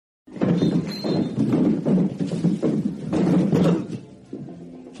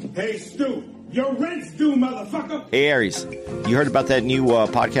Hey, Stu, your rent's due, motherfucker. Hey, Aries, you heard about that new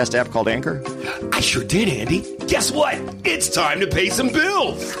podcast app called Anchor? I sure did, Andy. Guess what? It's time to pay some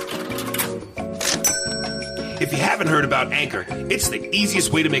bills. If you haven't heard about Anchor, it's the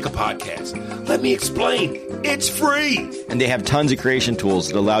easiest way to make a podcast. Let me explain. It's free. And they have tons of creation tools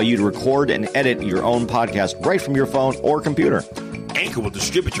that allow you to record and edit your own podcast right from your phone or computer. Anchor will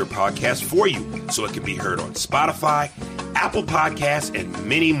distribute your podcast for you so it can be heard on Spotify, Apple Podcasts, and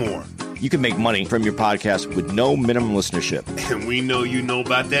many more. You can make money from your podcast with no minimum listenership. And we know you know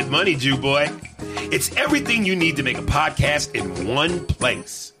about that money, Jew boy. It's everything you need to make a podcast in one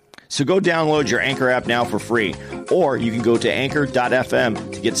place. So go download your Anchor app now for free, or you can go to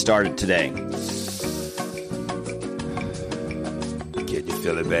anchor.fm to get started today. Can you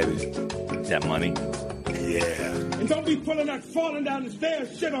feel it, baby? Is that money? Yeah. And don't be pulling that falling down the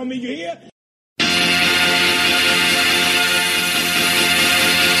stairs shit on me, you hear?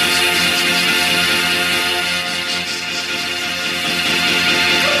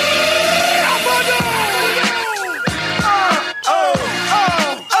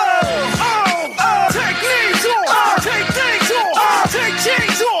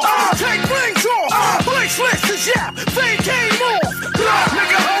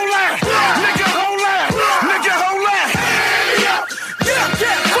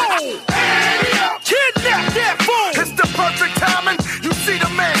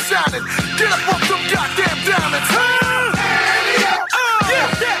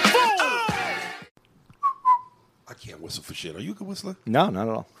 I can't whistle for shit. Are you a good whistler? No, not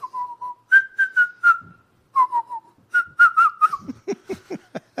at all.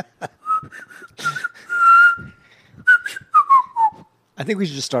 I think we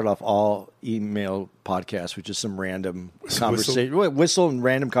should just start off all email podcasts with just some random conversation, whistle and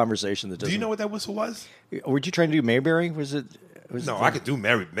random conversation. That Do you know what that whistle was? Were you trying to do Mayberry? Was it? No, I could do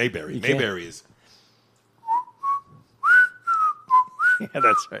Mayberry. Mayberry is. Yeah,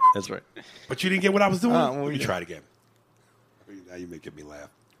 that's right. That's right. But you didn't get what I was doing? Well, Let me try it again. Now you're making me laugh.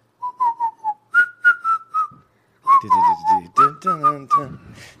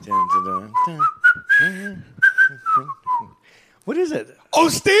 What is it? Oh,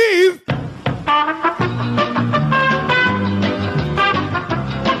 Steve!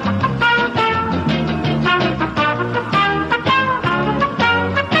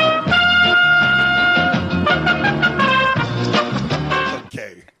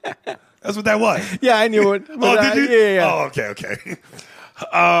 Okay. That's what that was. Yeah, I knew it. Oh, did you? Yeah. Oh, okay.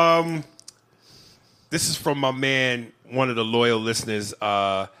 This is from my man, one of the loyal listeners.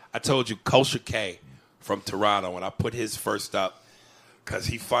 I told you, Culture K from Toronto, and I put his first up because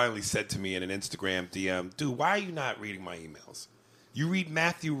he finally said to me in an Instagram DM, dude, why are you not reading my emails? You read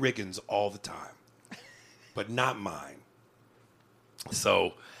Matthew Riggins all the time, but not mine.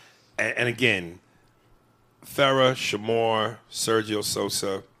 So, and again, Farrah, Shamor, Sergio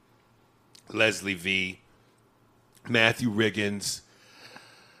Sosa, Leslie V, Matthew Riggins,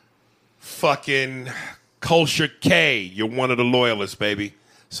 fucking Culture K. You're one of the loyalists, baby.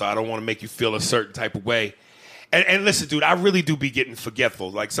 So I don't want to make you feel a certain type of way. And listen, dude, I really do be getting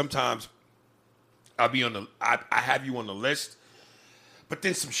forgetful. Like sometimes I'll be on I have you on the list, but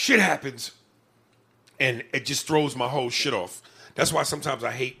then some shit happens and it just throws my whole shit off. That's why sometimes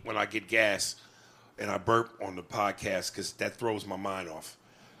I hate when I get gas and I burp on the podcast because that throws my mind off.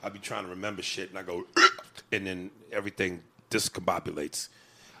 I'll be trying to remember shit and I go, and then everything discombobulates.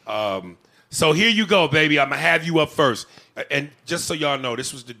 So here you go, baby. I'm going to have you up first. And just so y'all know,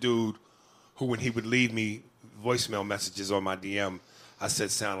 this was the dude who, when he would leave me voicemail messages on my DM, I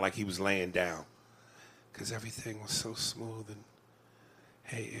said sounded like he was laying down. Because everything was so smooth. And,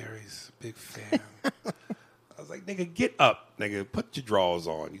 hey, Aries, big fan. I was like, nigga, get up, nigga. Put your drawers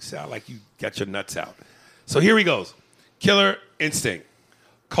on. You sound like you got your nuts out. So here he goes. Killer Instinct.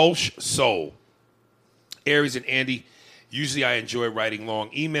 Kolsch Soul. Aries and Andy, usually I enjoy writing long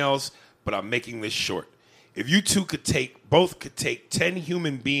emails, but I'm making this short. If you two could take 10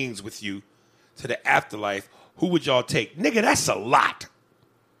 human beings with you to the afterlife, who would y'all take? Nigga, that's a lot.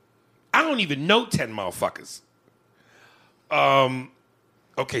 I don't even know 10 motherfuckers.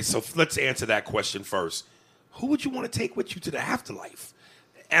 Okay, so let's answer that question first. Who would you want to take with you to the afterlife?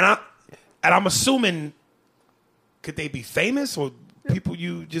 And I'm assuming, could they be famous or people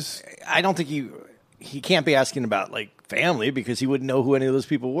you just... I don't think he can't be asking about, like, family because he wouldn't know who any of those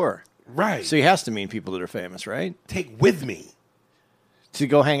people were. Right. So he has to mean people that are famous, right? Take with me. To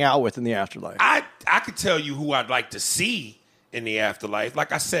go hang out with in the afterlife. I could tell you who I'd like to see in the afterlife.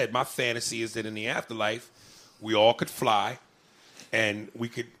 Like I said, my fantasy is that in the afterlife, we all could fly and we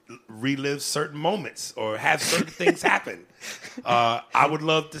could relive certain moments or have certain things happen. I would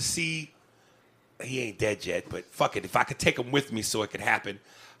love to see. He ain't dead yet, but fuck it. If I could take him with me so it could happen,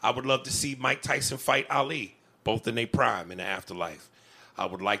 I would love to see Mike Tyson fight Ali, both in their prime in the afterlife. I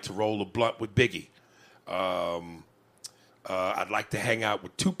would like to roll a blunt with Biggie. I'd like to hang out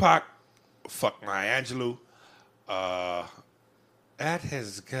with Tupac. Fuck Maya Angelou. That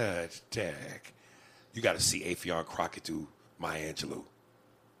is good, Dick. You got to see Affion Crockett do Maya Angelou.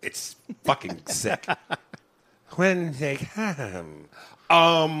 It's fucking sick. When they come.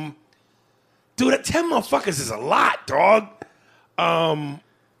 Dude, that 10 motherfuckers is a lot, dog.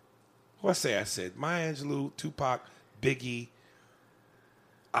 What I say? I said Maya Angelou, Tupac, Biggie,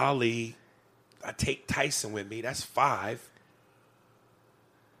 Ali. I take Tyson with me. That's 5.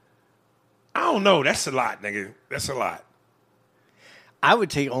 I don't know. That's a lot, nigga. That's a lot. I would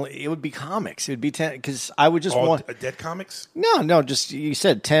take it would be comics. It would be 10, because I would just want. Dead comics? No, just, you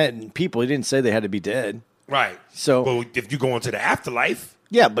said 10 people. You didn't say they had to be dead. Right. So. But if you go into the afterlife.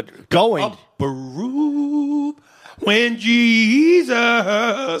 Yeah, but going. Upper room when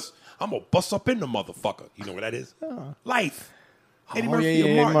Jesus. I'm going to bust up in the motherfucker. You know what that is? Oh. Life. Eddie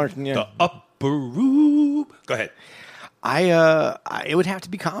Murphy and Martin. The upper room. Go ahead. It would have to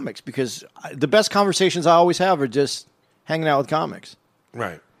be comics, because the best conversations I always have are just hanging out with comics.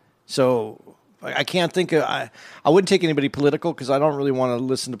 Right. So I can't think of, I wouldn't take anybody political, because I don't really want to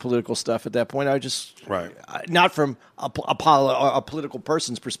listen to political stuff at that point. I would just, right. Not from a political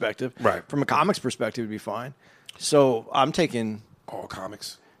person's perspective. Right. From a comics perspective, it'd be fine. So I'm taking all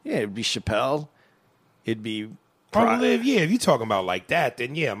comics. Yeah, it'd be Chappelle. It'd be if you're talking about like that,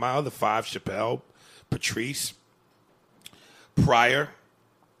 then yeah, my other 5, Chappelle, Patrice, Pryor.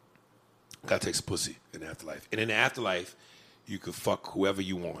 Gotta take some pussy in the afterlife. And in the afterlife, you could fuck whoever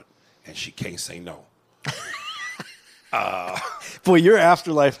you want, and she can't say no. Boy, your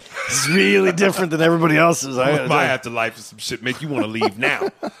afterlife is really different than everybody else's. My afterlife is some shit make you want to leave now.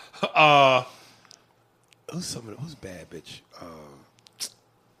 Who's bad, bitch?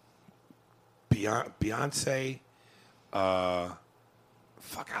 Beyonce.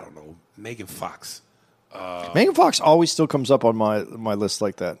 Fuck, I don't know. Megan Fox. Megan Fox always still comes up on my list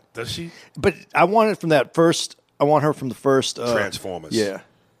like that. Does she? But I want it from that first. I want her from the first Transformers. Yeah.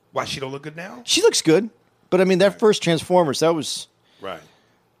 Why, she don't look good now? She looks good, but I mean that first Transformers, that was right.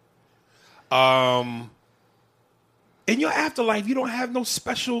 In your afterlife, you don't have no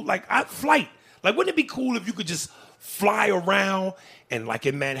special flight. Like, wouldn't it be cool if you could just fly around and like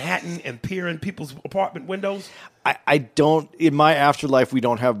in Manhattan and peer in people's apartment windows? I don't. In my afterlife, we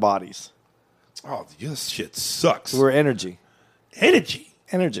don't have bodies. Oh, your shit sucks. We're energy. Energy.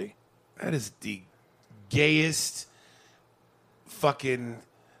 That is the gayest fucking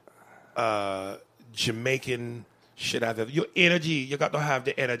Jamaican shit I've ever. Your energy. You got to have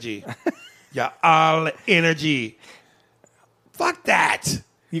the energy. Your all energy. Fuck that.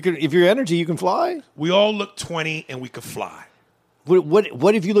 You can, if you're energy, you can fly. We all look 20 and we could fly.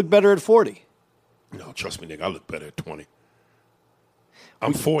 What if you look better at 40? No, trust me, nigga. I look better at 20.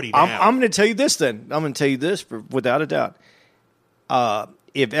 I'm 40 now. I'm going to tell you this then. I'm going to tell you this without a doubt.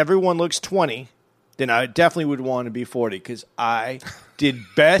 If everyone looks 20, then I definitely would want to be 40, because I did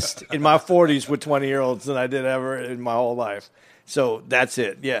best in my 40s with 20-year-olds than I did ever in my whole life. So that's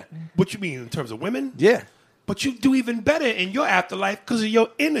it. Yeah. What you mean in terms of women? Yeah. But you do even better in your afterlife because of your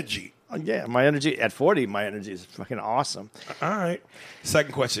energy. Yeah, my energy at 40, my energy is fucking awesome. All right.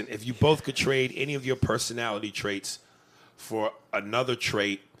 Second question. If you both could trade any of your personality traits for another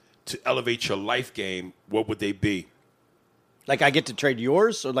trait to elevate your life game, what would they be? Like I get to trade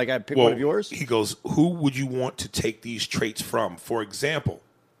yours, or like I pick one of yours? He goes, who would you want to take these traits from? For example,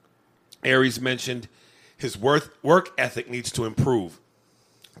 Aries mentioned his work ethic needs to improve.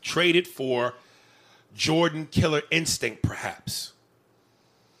 Trade it for Jordan killer instinct, perhaps.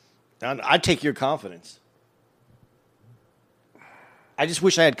 I'd take your confidence. I just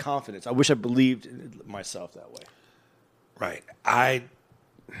wish I had confidence. I wish I believed in myself that way. Right.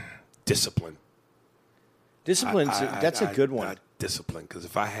 Discipline. Discipline, that's a good one. Discipline, because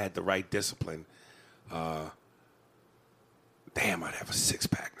if I had the right discipline, damn, I'd have a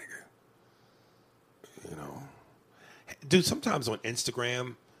six-pack, nigga. You know? Dude, sometimes on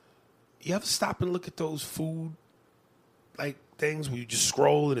Instagram, you ever stop and look at those food, things where you just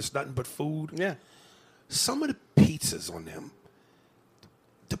scroll and it's nothing but food? Yeah. Some of the pizzas on them,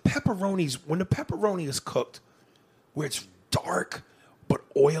 the pepperonis, when the pepperoni is cooked, where it's dark but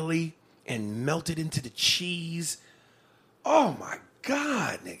oily and melted into the cheese, oh my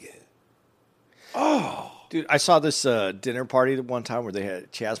God, nigga. Oh. Dude, I saw this dinner party one time where they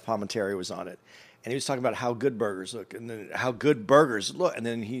had Chaz Palminteri was on it. and he was talking about how good burgers look, and then how good burgers look, and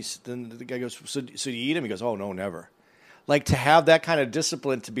then the guy goes, so do you eat them? He goes, oh no, never. Like to have that kind of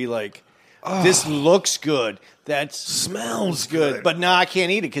discipline to be like, this looks good, that smells good, but no, I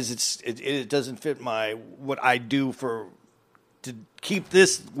can't eat it because it doesn't fit what I do to keep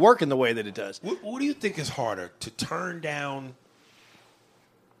this working the way that it does. What do you think is harder, to turn down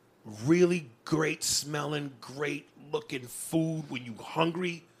really great smelling, great looking food when you're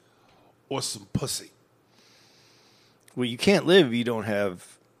hungry, or some pussy? Well, you can't live if you don't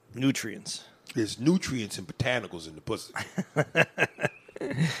have nutrients. There's nutrients and botanicals in the pussy.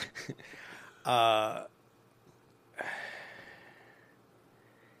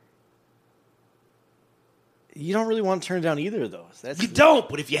 You don't really want to turn down either of those. You don't,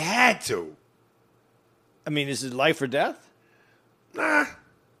 but if you had to. I mean, is it life or death? Nah.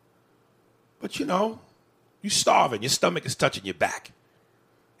 But you're starving. Your stomach is touching your back.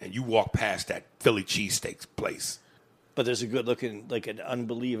 And you walk past that Philly cheesesteak place. But there's a good looking, like an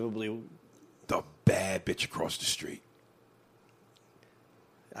unbelievably... The bad bitch across the street.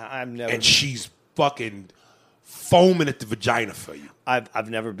 I've never... And she's fucking foaming at the vagina for you. I've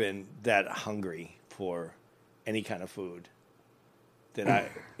never been that hungry for any kind of food.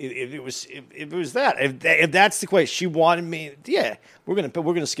 If it was that, if that's the question, she wanted me, yeah, we're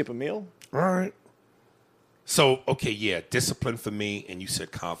gonna skip a meal. All right. So, okay, yeah, discipline for me, and you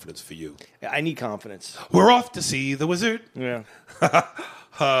said confidence for you. I need confidence. We're off to see the wizard. Yeah.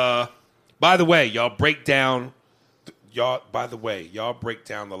 By the way, y'all break down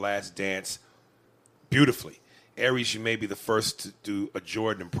The Last Dance beautifully. Aries, you may be the first to do a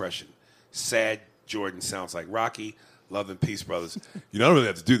Jordan impression. Sad Jordan sounds like Rocky. Love and peace, brothers. You don't really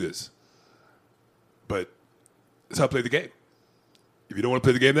have to do this, but that's how I play the game. If you don't want to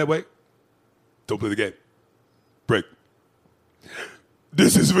play the game that way, don't play the game. Break.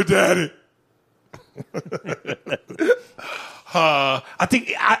 This is for daddy. I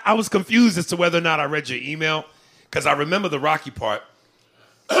think I was confused as to whether or not I read your email, because I remember the Rocky part,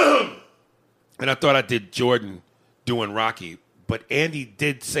 and I thought I did Jordan doing Rocky, but Andy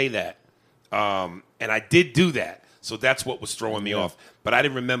did say that, and I did do that, so that's what was throwing me off. But I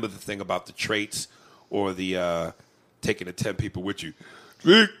didn't remember the thing about the traits or the taking the 10 people with you.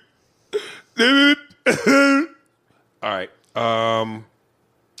 All right.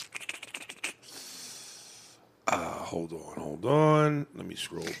 Hold on. Let me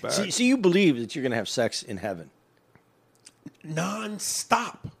scroll back. So you believe that you're going to have sex in heaven?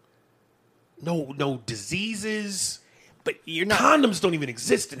 Non-stop. No diseases. But you're not. Condoms don't even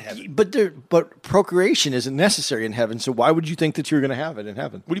exist in heaven. But procreation isn't necessary in heaven. So why would you think that you're going to have it in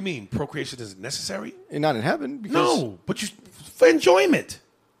heaven? What do you mean? Procreation isn't necessary? And not in heaven? Because, no, but for enjoyment.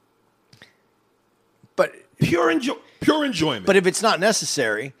 But pure enjoyment. But if it's not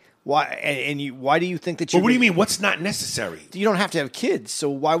necessary, why? Why do you think that you? Well, what do you mean? What's not necessary? You don't have to have kids, so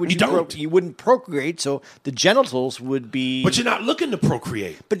why would you? Don't. You wouldn't procreate, so the genitals would be. But you're not looking to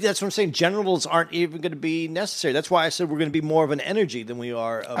procreate. But that's what I'm saying. Genitals aren't even going to be necessary. That's why I said we're going to be more of an energy than we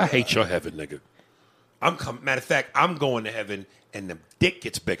are. I hate your heaven, nigga. Matter of fact, I'm going to heaven, and the dick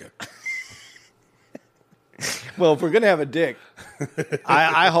gets bigger. Well, if we're going to have a dick,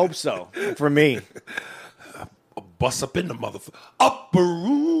 I hope so. For me. Bust up in the motherfucker. Upper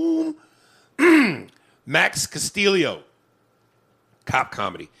room. Max Castillo. Cop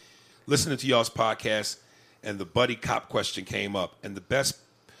comedy. Listening to y'all's podcast, and the buddy cop question came up. And the best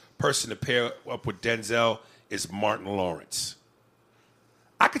person to pair up with Denzel is Martin Lawrence.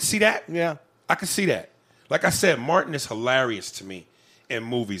 I could see that. Yeah. I could see that. Like I said, Martin is hilarious to me in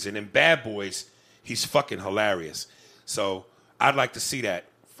movies. And in Bad Boys, he's fucking hilarious. So I'd like to see that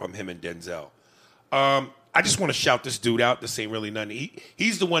from him and Denzel. I just want to shout this dude out. This ain't really nothing.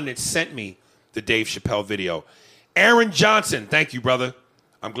 He's the one that sent me the Dave Chappelle video. Aaron Johnson, thank you, brother.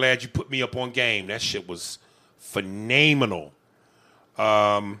 I'm glad you put me up on game. That shit was phenomenal.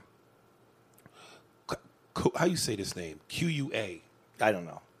 How you say this name? Q-U-A. I don't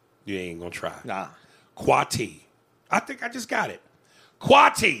know. You ain't going to try. Nah. Quati. I think I just got it.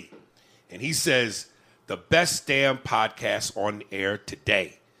 Quati. And he says, the best damn podcast on air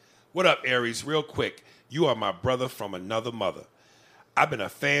today. What up, Aries? Real quick. You are my brother from another mother. I've been a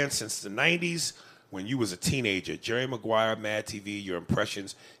fan since the 90s when you was a teenager. Jerry Maguire, Mad TV, your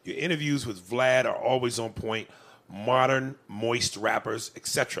impressions, your interviews with Vlad are always on point. Modern, moist rappers,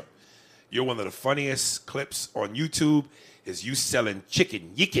 etc. You're one of the funniest clips on YouTube is you selling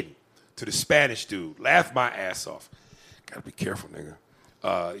chicken yicken to the Spanish dude. Laugh my ass off. Gotta be careful, nigga.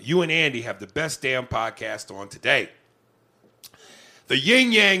 You and Andy have the best damn podcast on today. The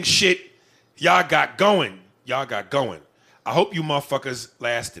yin yang shit y'all got going. I hope you motherfuckers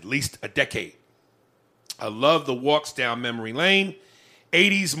last at least a decade. I love the walks down memory lane,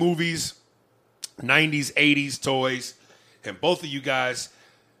 80s movies, 90s, 80s toys, and both of you guys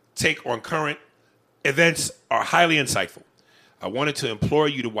take on current events are highly insightful. I wanted to implore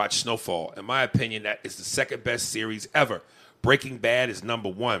you to watch Snowfall. In my opinion, that is the second best series ever. Breaking Bad is number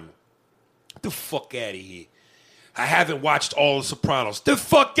one. Get the fuck out of here. I haven't watched all The Sopranos. The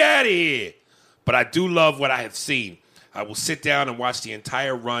fuck out of here. But I do love what I have seen. I will sit down and watch the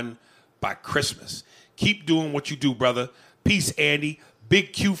entire run by Christmas. Keep doing what you do, brother. Peace, Andy.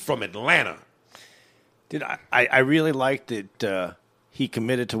 Big Q from Atlanta. Dude, I really liked that he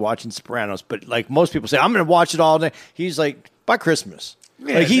committed to watching Sopranos, but like most people say, I'm going to watch it all day. He's like, by Christmas.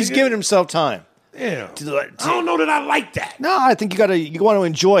 Yeah, like he's giving himself time. Yeah. I don't know that I like that. No, I think you want to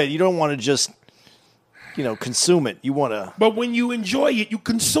enjoy it. You don't want to just, consume it. You want to. But when you enjoy it, you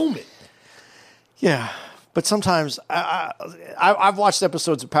consume it. Yeah. But sometimes I've watched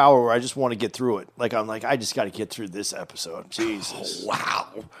episodes of Power where I just want to get through it. Like I'm like, I just got to get through this episode. Jesus.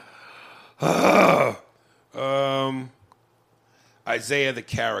 Wow. Isaiah the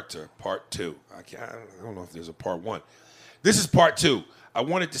Character, Part 2. I don't know if there's a Part 1. This is Part 2. I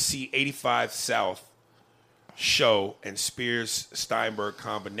wanted to see 85 South show and Spears-Steinberg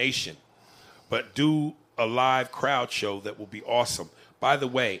combination, but do a live crowd show that will be awesome. By the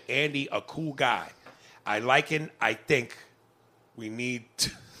way, Andy, a cool guy. I think we need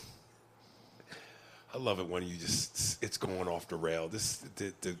to... I love it when it's going off the rail. This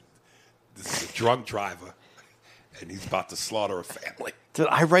is a drunk driver, and he's about to slaughter a family. Dude,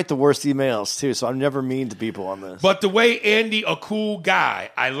 I write the worst emails, too, so I'm never mean to people on this. But the way Andy, a cool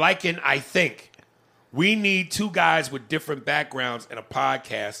guy, I think we need two guys with different backgrounds in a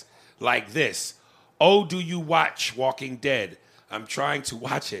podcast like this. Oh, do you watch Walking Dead? I'm trying to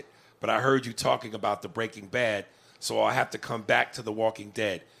watch it, but I heard you talking about the Breaking Bad, so I'll have to come back to the Walking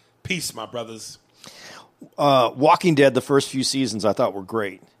Dead. Peace, my brothers. Walking Dead, the first few seasons I thought were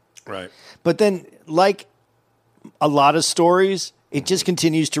great. Right. But then, like a lot of stories, it just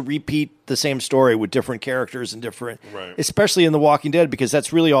continues to repeat the same story with different characters and different, especially in The Walking Dead, because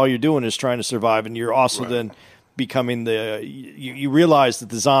that's really all you're doing is trying to survive. And you're also then becoming you realize that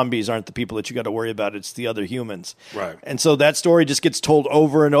the zombies aren't the people that you got to worry about. It's the other humans. Right. And so that story just gets told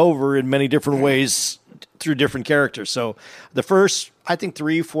over and over in many different ways through different characters. So the first, I think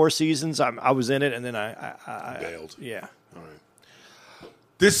 3-4 seasons, I was in it. And then I bailed. Yeah. All right.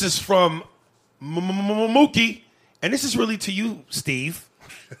 This is from Mookie. And this is really to you, Steve.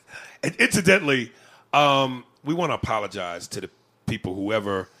 And incidentally, we want to apologize to the people,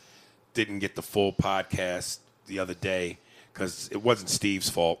 whoever didn't get the full podcast the other day, because it wasn't Steve's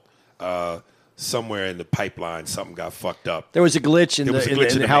fault. Somewhere in the pipeline, something got fucked up. There was a glitch in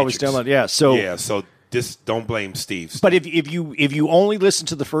how it was downloaded. Yeah, so this don't blame Steve. But if you only listen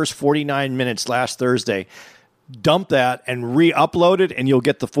to the first 49 minutes last Thursday, dump that and re-upload it, and you'll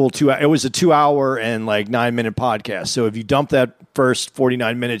get the full 2 hour. It was a 2 hour and 9 minute podcast. So if you dump that first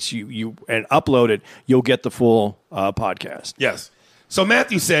 49 minutes, you and upload it, you'll get the full podcast. Yes. So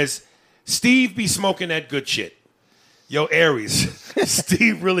Matthew says, Steve be smoking that good shit. Yo, Aries,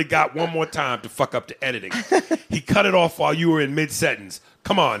 Steve really got one more time to fuck up the editing. He cut it off while you were in mid-sentence.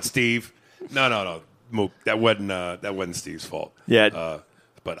 Come on, Steve. No. Mook, that wasn't Steve's fault. Yeah.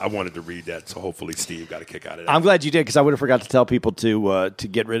 But I wanted to read that, so hopefully Steve got a kick out of that. I'm glad you did, because I would have forgot to tell people to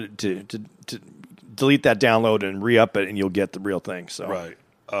get rid to delete that download and re-up it, and you'll get the real thing. So right.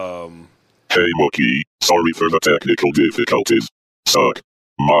 Hey Mookie, sorry for the technical difficulties. Suck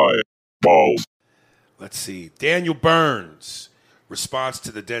my balls. Let's see. Daniel Burns, response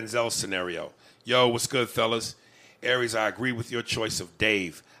to the Denzel scenario. Yo, what's good, fellas? Aries, I agree with your choice of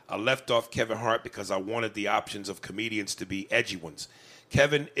Dave. I left off Kevin Hart because I wanted the options of comedians to be edgy ones.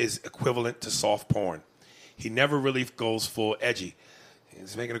 Kevin is equivalent to soft porn. He never really goes full edgy.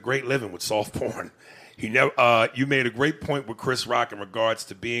 He's making a great living with soft porn. You made a great point with Chris Rock in regards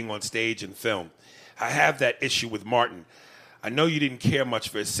to being on stage and film. I have that issue with Martin. I know you didn't care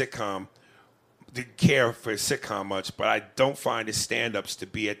for his sitcom much, but I don't find his stand-ups to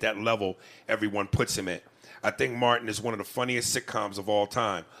be at that level everyone puts him at. I think Martin is one of the funniest sitcoms of all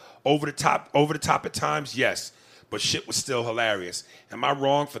time. Over the top at times, yes, but shit was still hilarious. Am I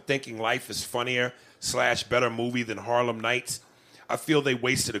wrong for thinking Life is funnier / better movie than Harlem Nights? I feel they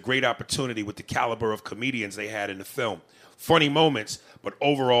wasted a great opportunity with the caliber of comedians they had in the film. Funny moments, but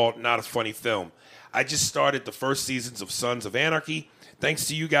overall not a funny film. I just started the first seasons of Sons of Anarchy. Thanks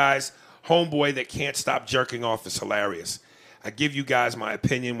to you guys, Homeboy that can't stop jerking off is hilarious. I give you guys my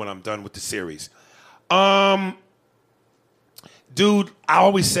opinion when I'm done with the series. Dude, I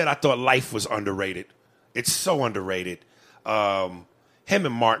always said I thought Life was underrated. It's so underrated. Him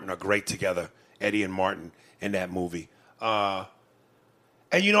and Martin are great together. Eddie and Martin in that movie. And,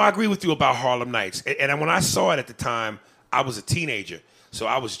 I agree with you about Harlem Nights. And when I saw it at the time, I was a teenager. So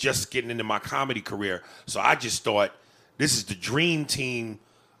I was just getting into my comedy career. So I just thought, this is the dream team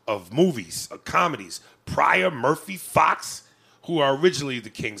of movies, of comedies. Pryor, Murphy, Fox, who are originally the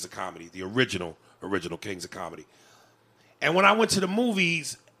kings of comedy, the original kings of comedy. And when I went to the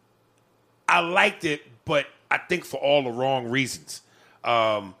movies, I liked it, but I think for all the wrong reasons.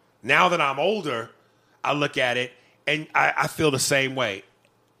 Now that I'm older, I look at it, and I feel the same way.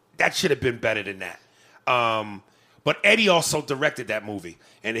 That should have been better than that. But Eddie also directed that movie.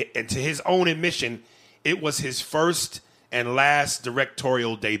 And to his own admission, it was his first and last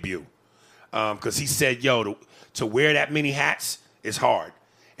directorial debut. Because he said, to wear that many hats is hard.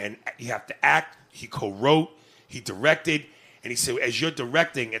 And you have to act. He co-wrote. He directed. And he said, as you're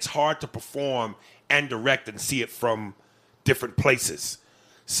directing, it's hard to perform and direct and see it from different places.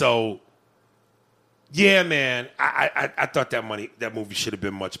 So, yeah, man, I thought that movie should have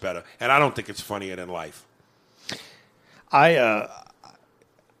been much better. And I don't think it's funnier than Life. God,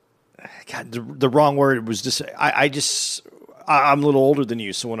 the wrong word was just. I'm a little older than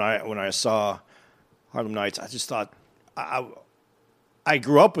you, so when I saw Harlem Nights, I just thought I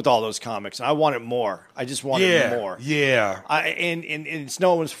grew up with all those comics, and I wanted more. I just wanted more. Yeah. And it's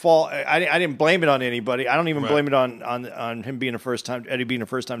no one's fault. I didn't blame it on anybody. I don't even blame it on him being Eddie being a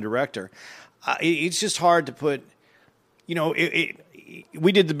first time director. It's just hard to put.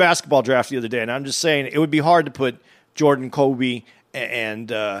 We did the basketball draft the other day, and I'm just saying it would be hard to put Jordan, Kobe, and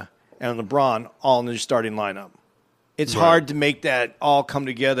LeBron all in the starting lineup. It's hard to make that all come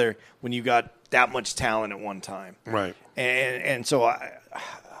together when you got that much talent at one time. Right. And so I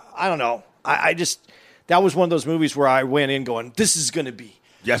don't know. I just that was one of those movies where I went in going, this is going to be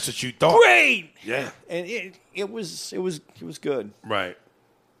that's what you thought. Great. Yeah. And it was good. Right.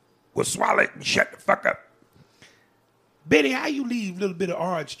 Well, swallow it and shut the fuck up. Betty, how you leave a little bit of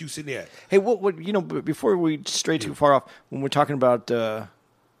orange juice in there? Hey, what before we stray too far off, when we're talking about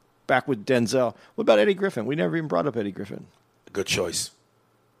back with Denzel, what about Eddie Griffin? We never even brought up Eddie Griffin. Good choice.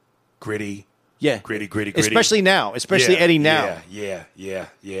 Gritty. Yeah. Gritty. Especially now. Eddie now.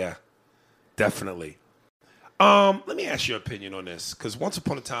 Yeah. Definitely. Let me ask your opinion on this, because once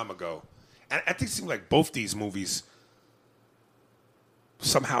upon a time ago, and I think it seemed like both these movies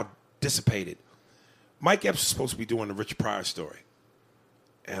somehow dissipated. Mike Epps was supposed to be doing the Rich Pryor story,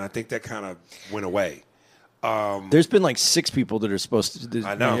 and I think that kind of went away. There's been like 6 people that are supposed to do.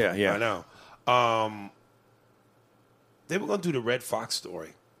 I know. Yeah. I know. They were going to do the Red Fox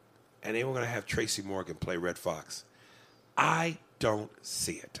story, and they were going to have Tracy Morgan play Red Fox. I don't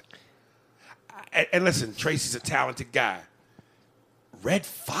see it. And listen, Tracy's a talented guy. Red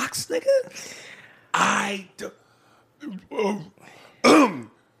Fox, nigga? I don't.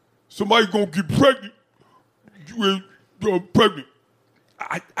 Somebody going to get pregnant. Pregnant.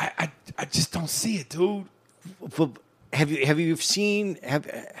 I just don't see it, dude. Have you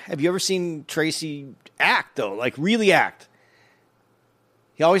ever seen Tracy act though? Like really act?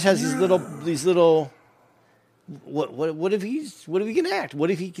 He always has these little. What if he can act?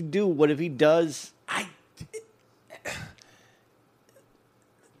 What if he can do? What if he does?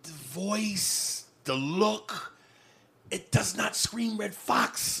 The voice, the look, it does not scream Red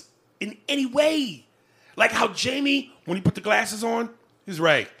Fox in any way. Like how Jamie, when he put the glasses on, he's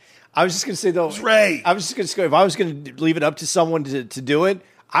Ray. I was just going to say, though, It's Ray. I was just going to say, if I was going to leave it up to someone to do it,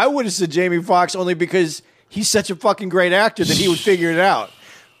 I would have said Jamie Foxx only because he's such a fucking great actor that he would figure it out.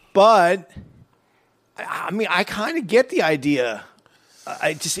 But, I mean, I kind of get the idea.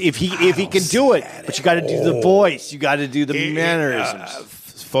 If he can do it, but you got to do the voice, you got to do the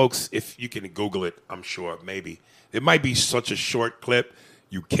mannerisms. Folks, if you can Google it, I'm sure, maybe. It might be such a short clip,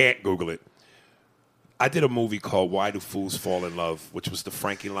 you can't Google it. I did a movie called Why Do Fools Fall in Love, which was the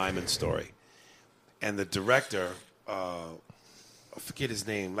Frankie Lyman story. And the director, I forget his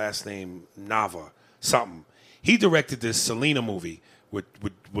name, last name, Nava, something. He directed this Selena movie with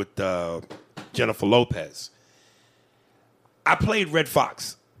Jennifer Lopez. I played Red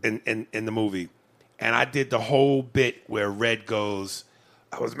Fox in the movie, and I did the whole bit where Red goes,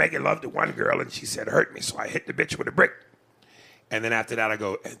 I was making love to one girl, and she said, hurt me, so I hit the bitch with a brick. And then after that, I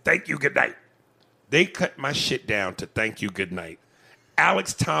go, thank you, good night. They cut my shit down to thank you, good night.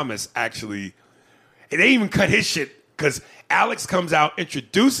 Alex Thomas actually, and they even cut his shit because Alex comes out,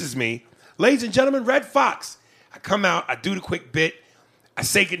 introduces me. Ladies and gentlemen, Red Fox. I come out, I do the quick bit. I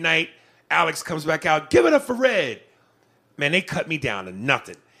say good night. Alex comes back out, give it up for Red. Man, they cut me down to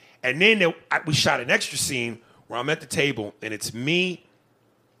nothing. And then we shot an extra scene where I'm at the table, and it's me,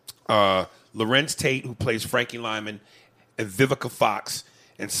 Lorenz Tate, who plays Frankie Lyman, and Vivica Fox,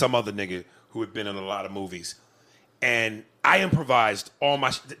 and some other nigga who had been in a lot of movies. And I improvised all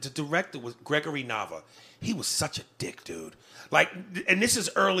my... The director was Gregory Nava. He was such a dick, dude. Like, and this is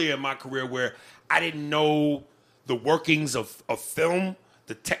earlier in my career where I didn't know the workings of film,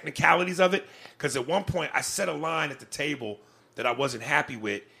 the technicalities of it. Because at one point, I set a line at the table that I wasn't happy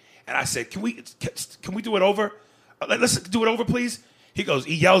with. And I said, can we do it over? Let's do it over, please. He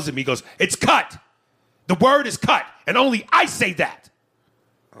yells at me, he goes, it's cut. The word is cut. And only I say that.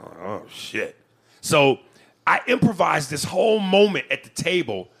 Oh shit. So I improvised this whole moment at the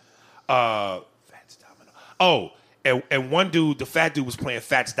table. Fats Domino. Oh, and one dude, the fat dude was playing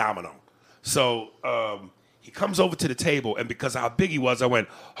Fats Domino. So he comes over to the table, and because of how big he was, I went,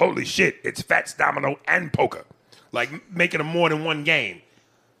 holy shit, it's Fats Domino and poker. Like making them more than one game.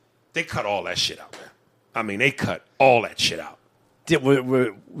 They cut all that shit out, man. I mean, they cut all that shit out.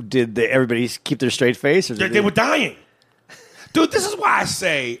 Did everybody keep their straight face? Or they were dying. Dude, this is why I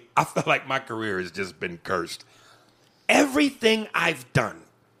say I feel like my career has just been cursed. Everything I've done,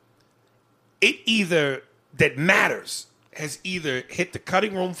 that matters has either hit the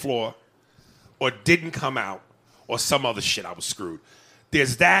cutting room floor or didn't come out or some other shit. I was screwed.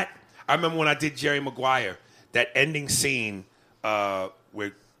 There's that. I remember when I did Jerry Maguire, that ending scene where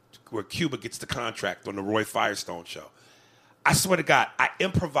Cuba gets the contract on the Roy Firestone show. I swear to God, I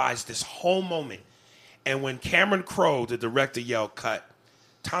improvised this whole moment. And when Cameron Crowe, the director, yelled cut,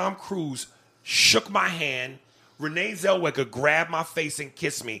 Tom Cruise shook my hand. Renee Zellweger grabbed my face and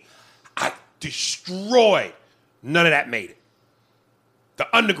kissed me. I destroyed. None of that made it.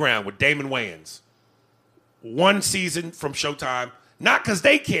 The Underground with Damon Wayans. One season from Showtime. Not because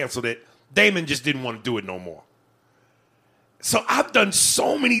they canceled it. Damon just didn't want to do it no more. So I've done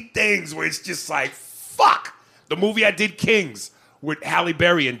so many things where it's just like, fuck. The movie I did, Kings, with Halle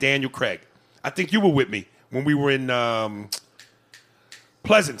Berry and Daniel Craig. I think you were with me when we were in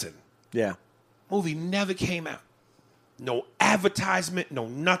Pleasanton. Yeah. Movie never came out. No advertisement, no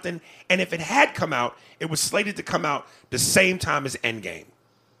nothing. And if it had come out, it was slated to come out the same time as Endgame.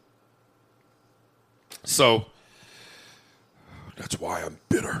 So that's why I'm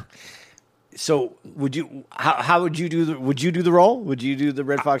bitter. So would you? How would you do? Would you do the role? Would you do the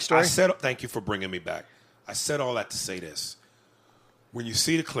Red Fox story? Thank you for bringing me back. I said all that to say this. When you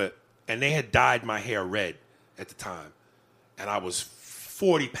see the clip, and they had dyed my hair red at the time, and I was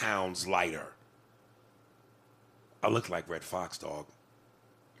 40 pounds lighter. I looked like Red Fox, dog.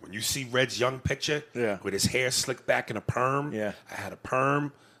 When you see Red's young picture, with his hair slicked back in a perm, I had a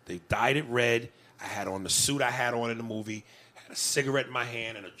perm. They dyed it red. I had on the suit I had on in the movie. I had a cigarette in my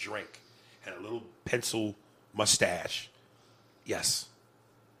hand and a drink, and a little pencil mustache. Yes.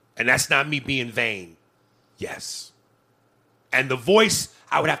 And that's not me being vain. Yes. And the voice,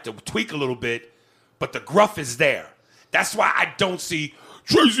 I would have to tweak a little bit, but the gruff is there. That's why I don't see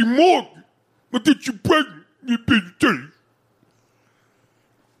Tracy Morgan. What did you pregnant? You bitch titty.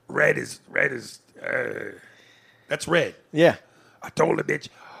 Red is, that's Red. Yeah. I told the bitch,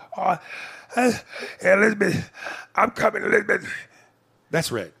 Elizabeth, I'm coming, Elizabeth.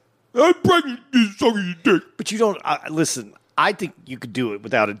 That's Red. I'm pregnant, you sucking your dick. But you don't, listen, I think you could do it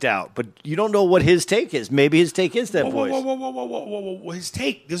without a doubt, but you don't know what his take is. Maybe his take is that voice. Whoa. His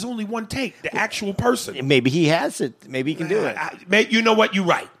take, there's only one take, the actual person. Maybe he has it. Maybe he can do it. You know what? You're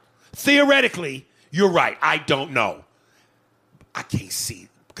right. Theoretically, you're right. I don't know. I can't see it.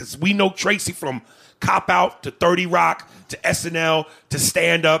 Because we know Tracy from Cop Out to 30 Rock to SNL to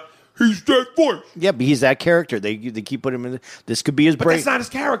Stand Up. He's that voice. Yeah, but he's that character. They keep putting him in. This could be his break. But that's not his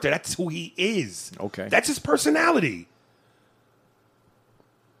character. That's who he is. Okay. That's his personality.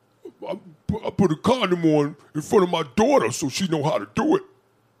 I put a condom on in front of my daughter so she know how to do it.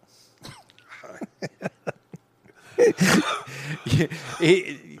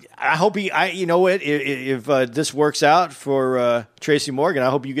 I hope you know what? If this works out for Tracy Morgan,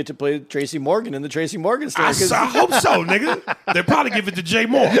 I hope you get to play Tracy Morgan in the Tracy Morgan story. I hope so, nigga. They'll probably give it to Jay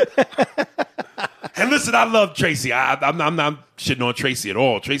Moore. And listen, I love Tracy. I'm not shitting on Tracy at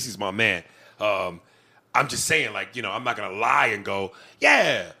all. Tracy's my man. I'm just saying, like, you know, I'm not going to lie and go,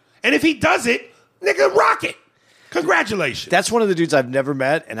 yeah. And if he does it, nigga, rock it. Congratulations. That's one of the dudes I've never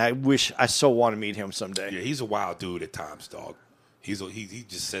met, and I wish I so want to meet him someday. Yeah, he's a wild dude at times, dog. He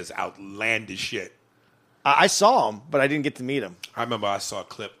just says outlandish shit. I saw him, but I didn't get to meet him. I remember I saw a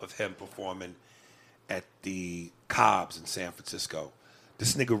clip of him performing at the Cobb's in San Francisco.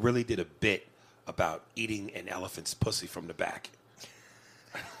 This nigga really did a bit about eating an elephant's pussy from the back.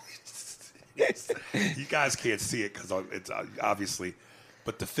 You guys can't see it because it's obviously,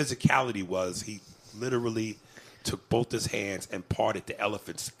 but the physicality was he literally took both his hands and parted the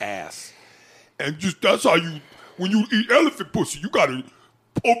elephant's ass. And just that's how you... When you eat elephant pussy, you gotta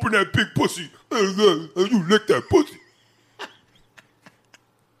open that big pussy. You lick that pussy.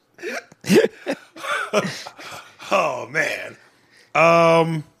 Oh, man.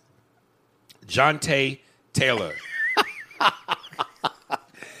 Jonte Taylor.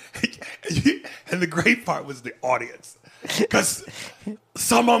 And the great part was the audience. Because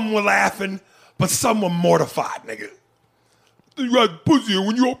some of them were laughing, but some were mortified, nigga. You got pussy, and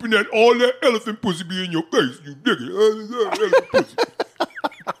when you open that, all that elephant pussy be in your face, you nigga.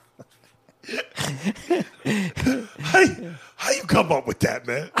 How you come up with that,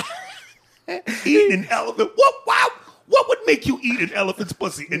 man? Eating an elephant? What would make you eat an elephant's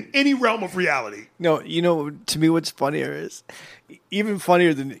pussy in any realm of reality? No, to me what's funnier is, even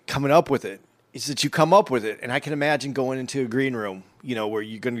funnier than coming up with it, is that you come up with it, and I can imagine going into a green room, where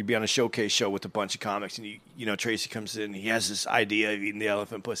you're going to be on a showcase show with a bunch of comics, and Tracy comes in, and he has this idea of eating the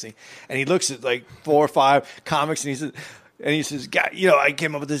elephant pussy, and he looks at like 4 or 5 comics, and he says, "God, I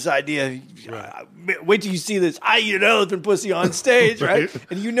came up with this idea. Right. Wait till you see this. I eat an elephant pussy on stage, right?"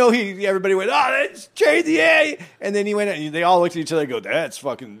 And everybody went, "Oh, that's crazy, yeah." And then he went, and they all looked at each other and go, "That's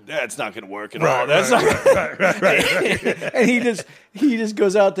not going to work at all. That's not." Right. And he just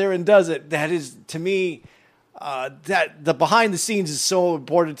goes out there and does it. That is, to me, that the behind the scenes is so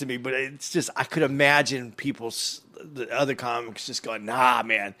important to me. But it's just, I could imagine the other comics just going, "Nah,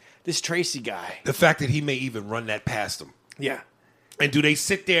 man, this Tracy guy." The fact that he may even run that past them. Yeah. And do they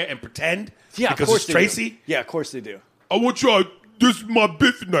sit there and pretend? Yeah, because of course it's Tracy? Do. Yeah, of course they do. I want y'all, this is my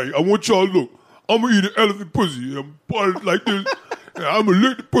bit tonight. I want y'all to look. I'm going to eat an elephant pussy. I'm part of like this. And I'm going to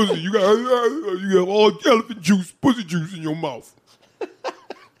lick the pussy. You have all elephant juice, pussy juice in your mouth.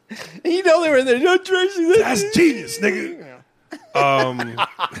 They were in there. No, Tracy. That's genius, nigga.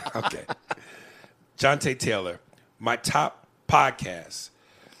 Okay. Jonte Taylor, my top podcast,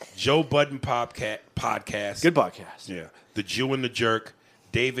 Joe Budden podcast. Good podcast. Yeah. The Jew and the Jerk,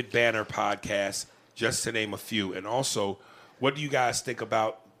 David Banner podcast, just to name a few. And also, what do you guys think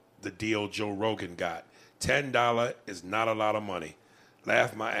about the deal Joe Rogan got? $10 is not a lot of money.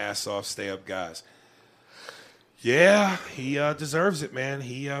 Laugh my ass off. Stay up, guys. Yeah, he deserves it, man.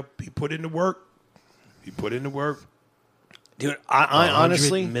 He put in the work. Dude, I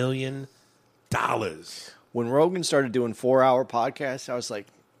honestly, $100 million. When Rogan started doing 4-hour podcasts, I was like,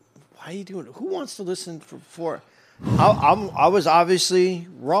 why are you doing it? Who wants to listen for 4? I was obviously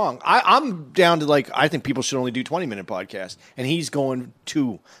wrong. I'm down to I think people should only do 20-minute podcasts, and he's going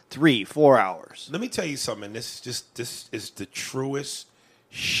 2, 3, 4 hours. Let me tell you something. This is the truest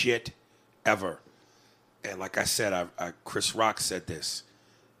shit ever. And like I said, Chris Rock said this.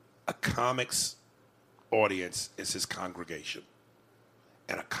 A comic's audience is his congregation.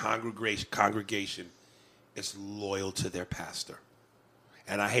 And a congregation is loyal to their pastor.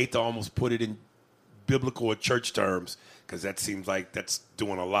 And I hate to almost put it in biblical or church terms, because that seems like that's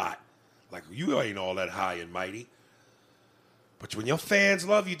doing a lot. Like, you ain't all that high and mighty. But when your fans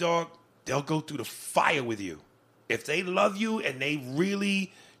love you, dog, they'll go through the fire with you. If they love you and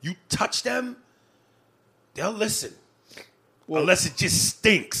you touch them, they'll listen. Well, unless it just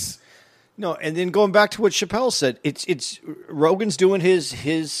stinks. No, and then going back to what Chappelle said, it's Rogan's doing his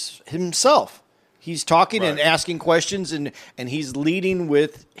himself. He's talking and asking questions, and he's leading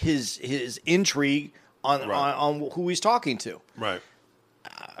with his intrigue on who he's talking to. Right.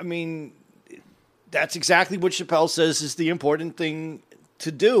 I mean, that's exactly what Chappelle says is the important thing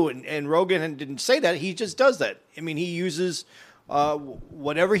to do, and Rogan didn't say that. He just does that. I mean, he uses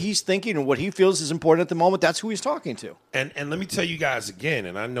whatever he's thinking and what he feels is important at the moment. That's who he's talking to. And let me tell you guys again,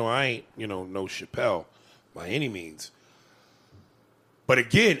 and I know I ain't no Chappelle by any means. But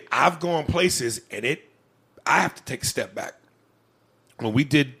again, I've gone places, and I have to take a step back. When we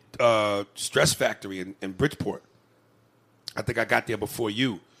did Stress Factory in Bridgeport, I think I got there before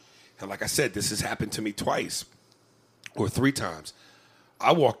you. And like I said, this has happened to me twice or 3 times.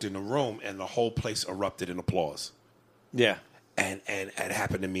 I walked in the room, and the whole place erupted in applause. Yeah. And it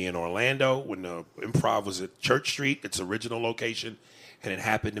happened to me in Orlando when the Improv was at Church Street, its original location. And it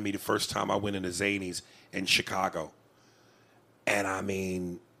happened to me the first time I went into Zanies in Chicago. And I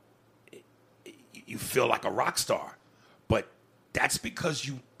mean, you feel like a rock star. But that's because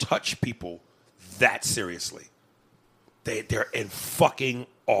you touch people that seriously. They're in fucking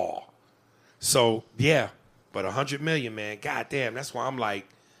awe. So, yeah. But $100 million, man, goddamn, that's why I'm like,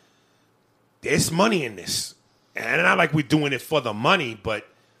 there's money in this. And not like we're doing it for the money, but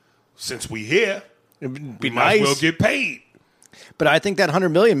since we here, we might as well get paid. But I think that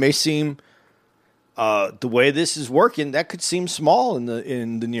 $100 million may seem, the way this is working, that could seem small in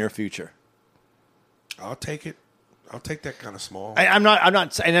the near future. I'll take it. I'll take that kind of small. I'm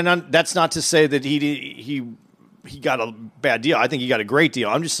not, and that's not to say that he he got a bad deal. I think he got a great deal.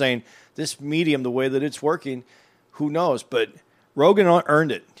 I'm just saying this medium, the way that it's working, who knows? But Rogan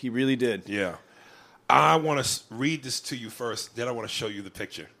earned it. He really did. Yeah. I want to read this to you first, then I want to show you the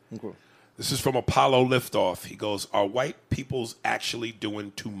picture. Okay. This is from Apollo Liftoff. He goes, "Are white people's actually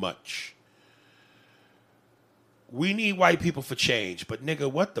doing too much? We need white people for change, but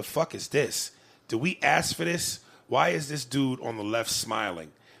nigga, what the fuck is this? Do we ask for this? Why is this dude on the left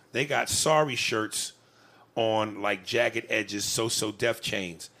smiling? They got sorry shirts on like jagged edges, so death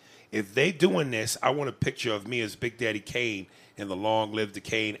chains. If they doing this, I want a picture of me as Big Daddy Kane in the Long Live the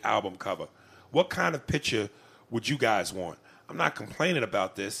Kane album cover. What kind of picture would you guys want? I'm not complaining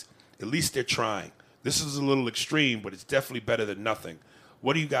about this. At least they're trying. This is a little extreme, but it's definitely better than nothing.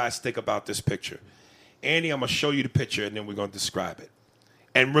 What do you guys think about this picture?" Andy, I'm going to show you the picture, and then we're going to describe it.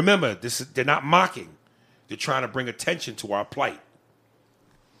 And remember, they're not mocking. They're trying to bring attention to our plight.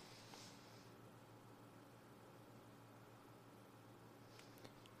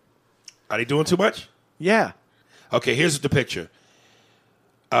 Are they doing too much? Yeah. Okay, here's the picture.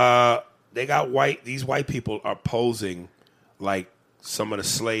 They got these white people are posing like some of the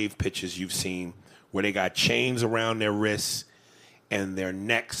slave pictures you've seen where they got chains around their wrists and their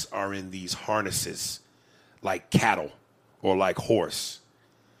necks are in these harnesses like cattle or like horse.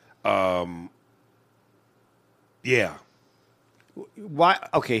 Yeah. Why?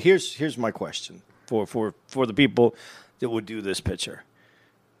 Okay, here's my question for the people that would do this picture.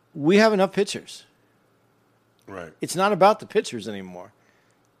 We have enough pictures. Right. It's not about the pictures anymore.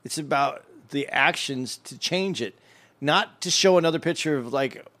 It's about the actions to change it, not to show another picture of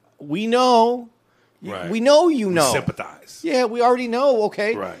like, we know, Right. we know you We know. sympathize. Yeah, we already know,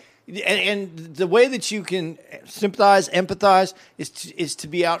 okay? Right. And the way that you can sympathize, empathize, is to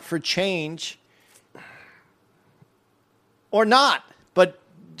be out for change or not, but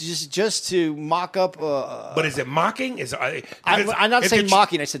just to mock up. But is it mocking? I'm not saying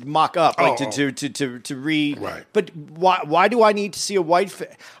mocking. I said mock up, like to read. Right. But why do I need to see a white?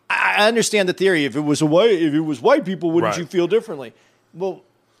 I understand the theory. If it was white people, wouldn't Right. you feel differently? Well,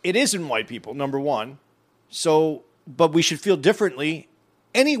 it isn't white people. Number one. So, but we should feel differently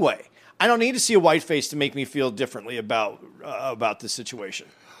anyway. I don't need to see a white face to make me feel differently about the situation.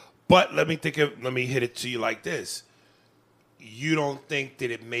 But let me hit it to you like this. You don't think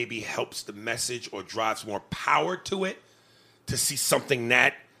that it maybe helps the message or drives more power to it to see something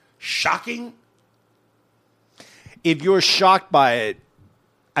that shocking? If you're shocked by it,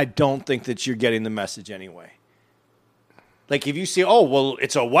 I don't think that you're getting the message anyway. Like if you see, oh, well,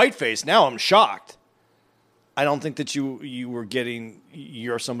 it's a white face, now I'm shocked. I don't think that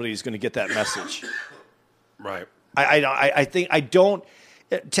you're somebody who's going to get that message. Right.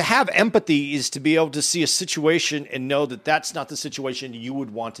 To have empathy is to be able to see a situation and know that that's not the situation you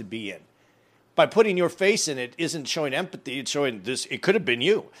would want to be in. By putting your face in it isn't showing empathy. It's showing this. It could have been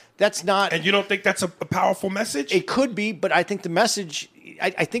you. That's not. And you don't think that's a powerful message? It could be, but I think the message.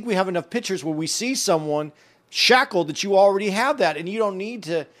 I think we have enough pictures where we see someone shackled that you already have that, and you don't need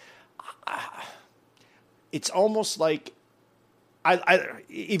to. It's almost like,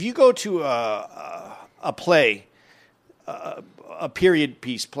 if you go to a play. A period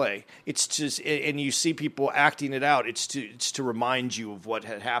piece play. It's just, and you see people acting it out. It's to remind you of what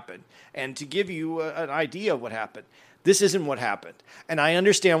had happened and to give you an idea of what happened. This isn't what happened, and I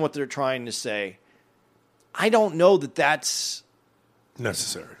understand what they're trying to say. I don't know that that's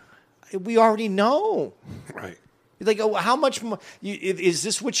necessary. We already know. Right. Like, oh, how much more? Is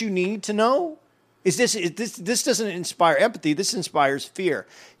this what you need to know? This doesn't inspire empathy. This inspires fear.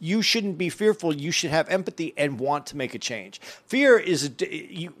 You shouldn't be fearful. You should have empathy and want to make a change. Fear is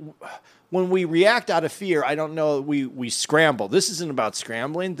when we react out of fear. I don't know. We scramble. This isn't about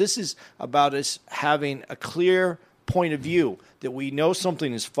scrambling. This is about us having a clear point of view that we know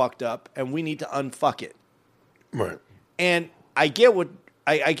something is fucked up and we need to unfuck it. Right. And I get what.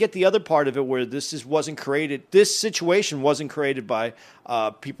 I get the other part of it where this situation wasn't created by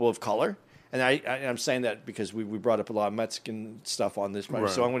people of color. And I'm saying that because we brought up a lot of Mexican stuff on this, right?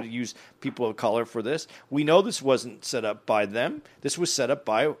 So I'm going to use people of color for this. We know this wasn't set up by them. This was set up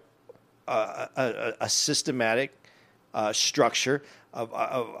by a systematic structure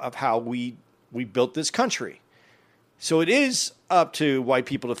of how we built this country. So it is up to white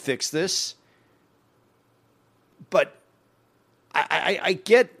people to fix this. But I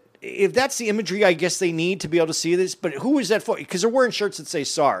get, if that's the imagery, I guess they need to be able to see this. But who is that for? Because they're wearing shirts that say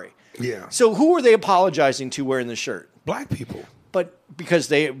sorry. Yeah. So who are they apologizing to wearing the shirt? Black people. But because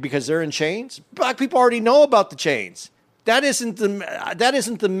they're in chains? Black people already know about the chains. That isn't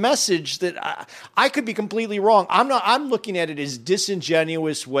the message that I could be completely wrong. I'm looking at it as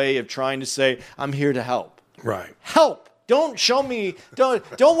disingenuous way of trying to say I'm here to help. Right. Help. Don't show me.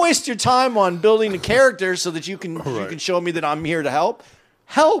 Don't waste your time on building a character so that you can show me that I'm here to help.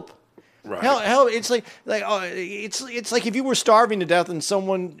 Help. Right. Help. It's like it's like if you were starving to death and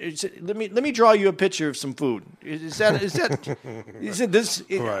someone let me draw you a picture of some food. Is it this?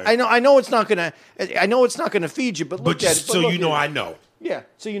 Right. I know it's not gonna feed you, but look at it. So you know I know. Yeah.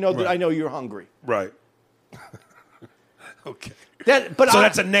 So you know that I know you're hungry. Right. Okay.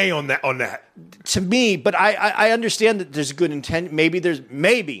 That's a nay on that. To me, but I understand that there's good intent.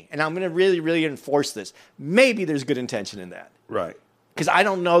 Maybe, and I'm going to really, really enforce this. Maybe there's good intention in that. Right. Because I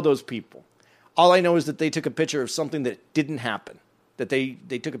don't know those people. All I know is that they took a picture of something that didn't happen. That they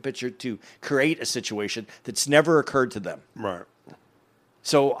took a picture to create a situation that's never occurred to them. Right.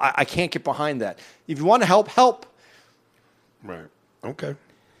 So I can't get behind that. If you want to help. Right. Okay.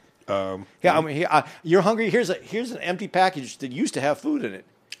 Yeah, I mean, you're hungry. Here's an empty package that used to have food in it.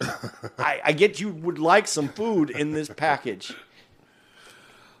 I get you would like some food in this package.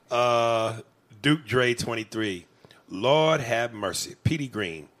 Duke Dre 23. Lord have mercy. Petey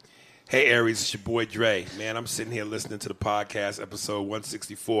Green. Hey Aries, it's your boy Dre. Man, I'm sitting here listening to the podcast, episode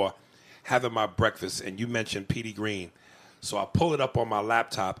 164, having my breakfast, and you mentioned Petey Green. So I pull it up on my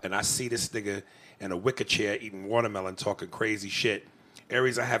laptop, and I see this nigga in a wicker chair eating watermelon, talking crazy shit.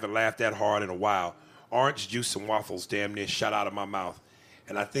 Aries, I haven't laughed that hard in a while. Orange juice and waffles damn near shot out of my mouth.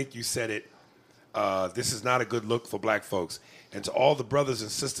 And I think you said it, this is not a good look for black folks. And to all the brothers and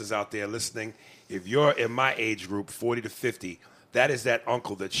sisters out there listening, if you're in my age group, 40 to 50, that is that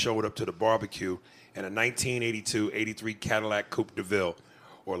uncle that showed up to the barbecue in a 1982-83 Cadillac Coupe de Ville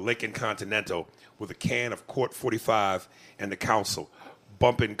or Lincoln Continental with a can of Court 45 and the council,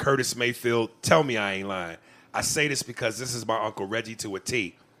 bumping Curtis Mayfield, Tell Me I Ain't Lying. I say this because this is my Uncle Reggie to a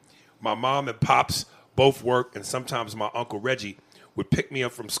T. My mom and pops both work, and sometimes my Uncle Reggie would pick me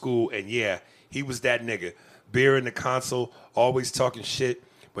up from school, and yeah, he was that nigga. Beer in the console, always talking shit,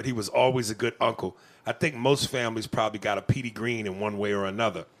 but he was always a good uncle. I think most families probably got a Petey Green in one way or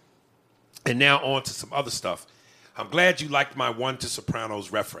another. And now on to some other stuff. I'm glad you liked my One to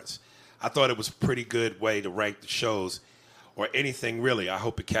Sopranos reference. I thought it was a pretty good way to rank the shows, or anything really. I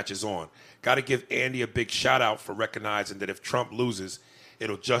hope it catches on. Got to give Andy a big shout out for recognizing that if Trump loses,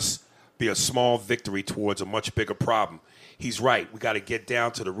 it'll just be a small victory towards a much bigger problem. He's right. We got to get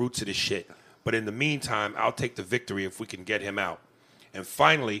down to the roots of this shit. But in the meantime, I'll take the victory if we can get him out. And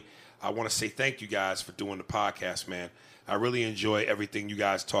finally, I want to say thank you guys for doing the podcast, man. I really enjoy everything you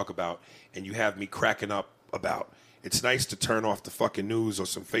guys talk about, and you have me cracking up about. It's nice to turn off the fucking news or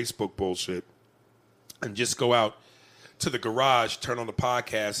some Facebook bullshit and just go out to the garage, turn on the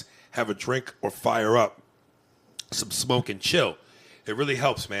podcast, have a drink or fire up some smoke and chill. It really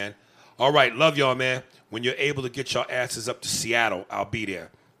helps, man. All right, love y'all, man. When you're able to get your asses up to Seattle, I'll be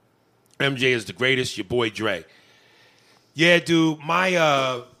there. MJ is the greatest, your boy Dre. Yeah, dude,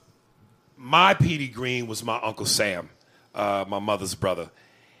 my Petey Green was my Uncle Sam, my mother's brother.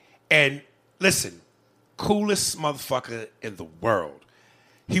 And listen, coolest motherfucker in the world.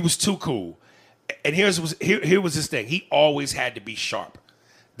 He was too cool. And here was his thing. He always had to be sharp.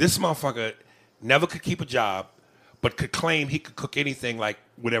 This motherfucker never could keep a job, but could claim he could cook anything like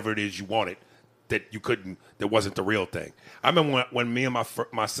whatever it is you wanted that you couldn't, that wasn't the real thing. I remember when me and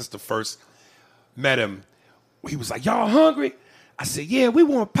my sister first met him, he was like, y'all hungry? I said, yeah, we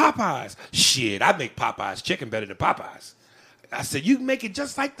want Popeyes. Shit, I make Popeyes chicken better than Popeyes. I said, you can make it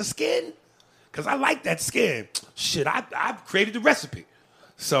just like the skin? Because I like that skin. Shit, I've created the recipe.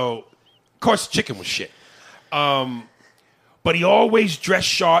 So, of course, chicken was shit. But he always dressed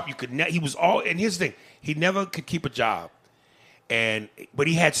sharp. And here's the thing, he never could keep a job. But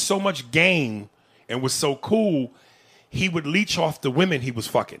he had so much game and was so cool, he would leech off the women he was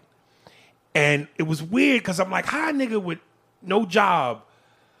fucking. And it was weird because I'm like, how a nigga with no job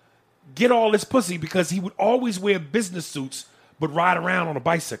get all this pussy? Because he would always wear business suits but ride around on a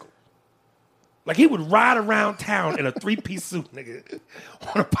bicycle. Like, he would ride around town in a three-piece suit, nigga,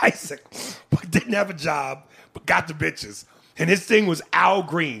 on a bicycle, but didn't have a job, but got the bitches. And his thing was Al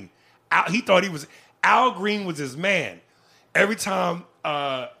Green. Al Green was his man. Every time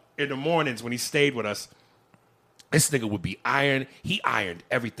in the mornings when he stayed with us, this nigga would be ironed. He ironed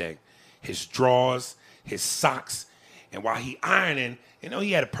everything. His drawers, his socks. And while he ironing,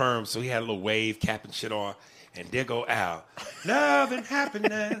 he had a perm, so he had a little wave cap and shit on. And there go Al. Love and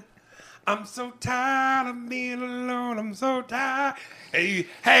happiness. I'm so tired of being alone. I'm so tired.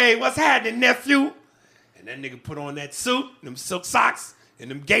 Hey, what's happening, nephew? And that nigga put on that suit, them silk socks,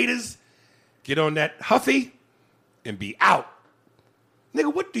 and them gaiters, get on that Huffy, and be out.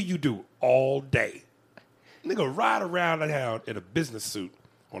 Nigga, what do you do all day? Nigga ride around the town in a business suit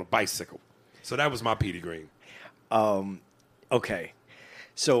on a bicycle. So that was my Petey Green. Okay.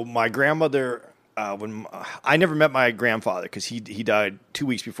 So my grandmother, I never met my grandfather because he died 2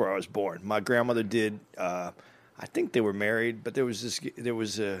 weeks before I was born. My grandmother did. I think they were married, but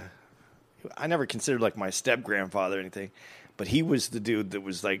I never considered like my step grandfather or anything, but he was the dude that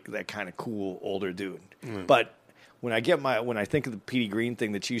was like that kind of cool older dude. But when I think of the Petey Green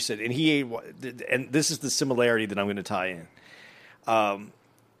thing that you said, and and this is the similarity that I'm going to tie in.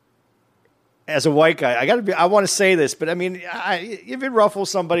 As a white guy, I want to say this, but I mean, if it ruffles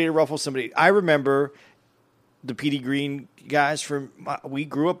somebody, it ruffles somebody. I remember the Petey Green guys we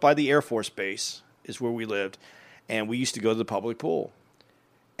grew up by the Air Force Base is where we lived, and we used to go to the public pool.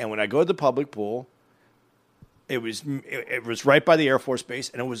 And when I go to the public pool, it was right by the Air Force Base,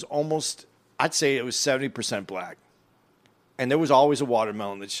 and it was almost, I'd say it was 70% black. And there was always a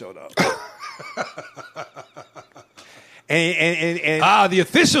watermelon that showed up. The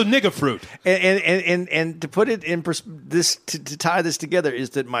official nigger fruit. And to put it in to tie this together is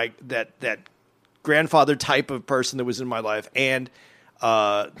that that grandfather type of person that was in my life, and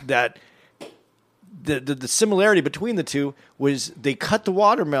that the similarity between the two was they cut the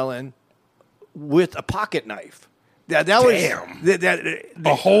watermelon with a pocket knife. That Damn. was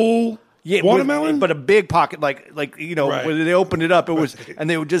A whole watermelon? but a big pocket, like Right. when they opened it up, it was, and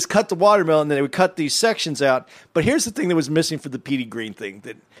they would just cut the watermelon, and then they would cut these sections out. But here's the thing that was missing for the Petey Green thing,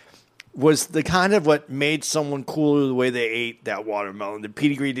 that was the kind of what made someone cooler the way they ate that watermelon that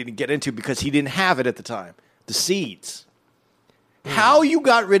Petey Green didn't get into because he didn't have it at the time. The seeds. How you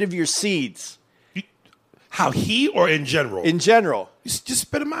got rid of your seeds? How he or in general? In general. You just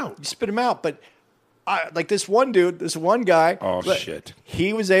spit them out. You spit them out, but like this one guy. Oh, shit.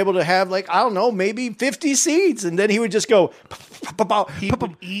 He was able to have maybe 50 seeds, and then he would just go. He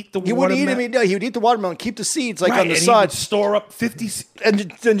would eat the He would eat them. He would eat the watermelon, keep the seeds on the and side, he would store up 50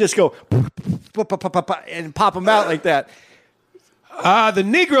 and then just go and pop them out like that. The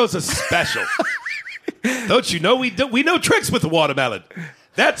Negroes are special. Don't you know we know tricks with the watermelon?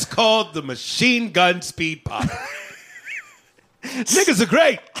 That's called the machine gun speed pop. Niggas are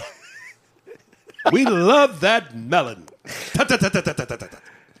great. We love that melon.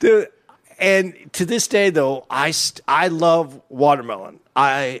 Dude, and to this day, though, I love watermelon.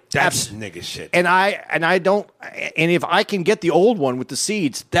 That's nigga shit. And if I can get the old one with the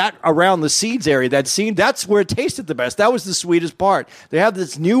seeds, that around the seeds area, that's where it tasted the best. That was the sweetest part. They have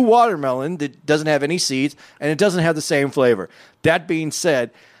this new watermelon that doesn't have any seeds, and it doesn't have the same flavor. That being said,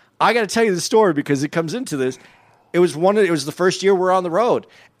 I got to tell you the story because it comes into this. It was the first year we're on the road,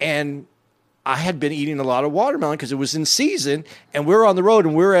 and I had been eating a lot of watermelon because it was in season, and we're on the road,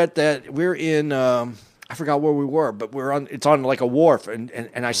 and we're in I forgot where we were, but it's on like a wharf, and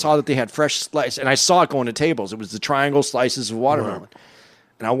I saw that they had fresh slices, and I saw it going to tables. It was the triangle slices of watermelon,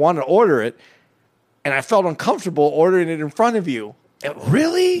 and I wanted to order it, and I felt uncomfortable ordering it in front of you.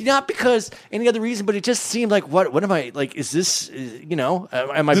 Really? Not because any other reason, but it just seemed like, what am I, like, is this,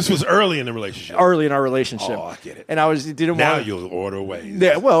 am I... This was early in the relationship. Early in our relationship. Oh, I get it. And I didn't now want... you'll order away.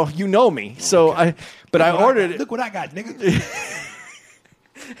 Yeah, well, you know me. So okay. I ordered it. Look what I got, nigga.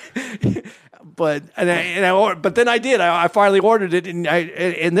 But then I did. I finally ordered it,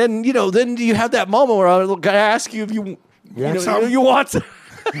 and then then you have that moment where I ask you if you want some? You want some.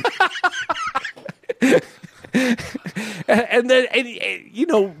 and then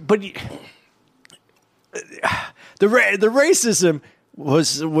but the racism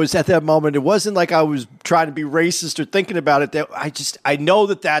was at that moment. It wasn't like I was trying to be racist or thinking about it. That I know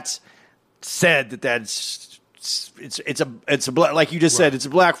that's said that's it's a black, like you just said, it's a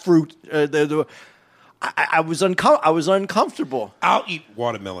black fruit. I was uncomfortable. I'll eat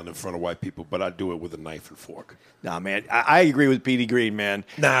watermelon in front of white people, but I do it with a knife and fork. Nah, man, I agree with Petey Green, man.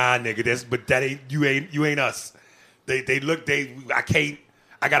 Nah, nigga, that ain't you ain't us. I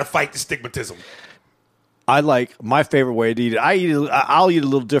gotta fight the stigmatism. I like my favorite way to eat it. I'll eat a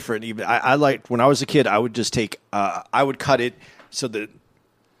little different. Even I like when I was a kid, I would just take I would cut it so that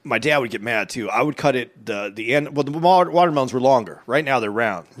my dad would get mad too. I would cut it the end. Well, the watermelons were longer. Right now they're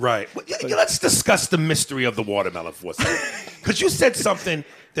round. Right. Well, let's discuss the mystery of the watermelon for a second. Because you said something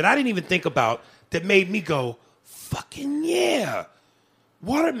that I didn't even think about that made me go, fucking yeah.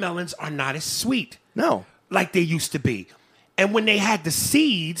 Watermelons are not as sweet. No. Like they used to be. And when they had the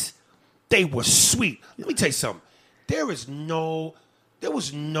seeds, they were sweet. Let me tell you something. There was no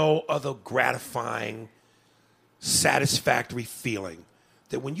other gratifying, satisfactory feeling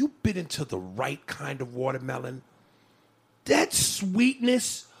that when you bit into the right kind of watermelon, that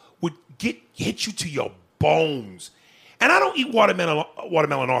sweetness would hit you to your bones. And I don't eat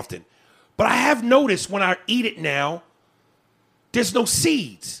watermelon often, but I have noticed when I eat it now, there's no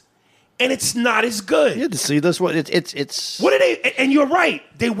seeds. and it's not as good. Yeah, see, that's what it's. What are they? And you're right.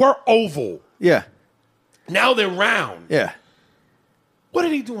 They were oval. Yeah, Now they're round. yeah. What are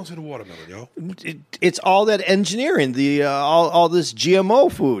they doing to the watermelon, yo? It's all that engineering, the all this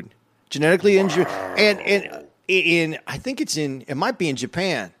GMO food, genetically engineered, and in I think it might be in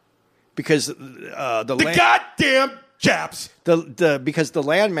Japan, because the Goddamn Japs. because the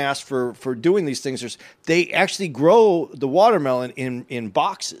landmass for doing these things, they actually grow the watermelon in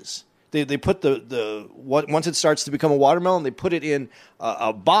boxes. They put once it starts to become a watermelon, they put it in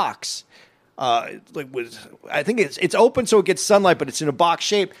a box. I think it's open so it gets sunlight, but it's in a box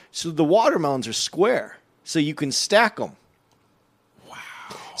shape. So the watermelons are square, so you can stack them. Wow!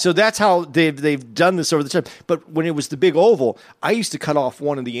 So that's how they've done this over the time. But when it was the big oval, I used to cut off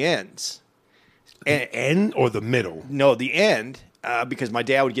one of the ends. The end or the middle? No, the end, because my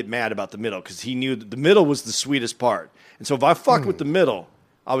dad would get mad about the middle because he knew that the middle was the sweetest part. And so if I fucked with the middle,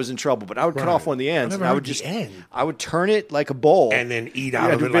 I was in trouble. But I would cut off one of the ends, and I would I would turn it like a bowl, and then eat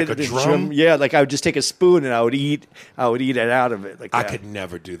out of it like a drum. Yeah, like I would just take a spoon and I would eat it out of it. Like I that. could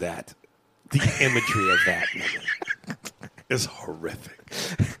never do that. The imagery of that is horrific.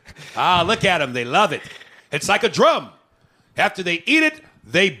 Look at them. They love it. It's like a drum. After they eat it,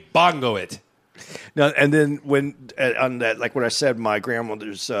 they bongo it. No, and then when on that, like when I said my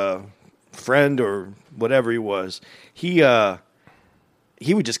grandmother's friend or whatever he was, he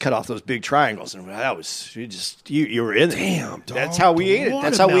would just cut off those big triangles, and that was you were in it. Damn, dog. That's how we ate it.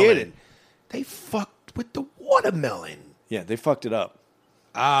 That's how we ate it. They fucked with the watermelon. Yeah, they fucked it up.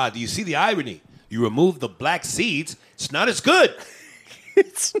 Do you see the irony? You remove the black seeds, it's not as good.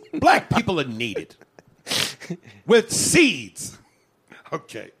 Black people are needed with seeds.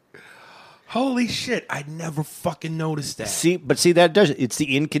 Okay. Holy shit, I never fucking noticed that. See, that does it. It's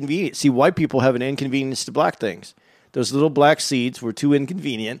the inconvenience. See, white people have an inconvenience to black things. Those little black seeds were too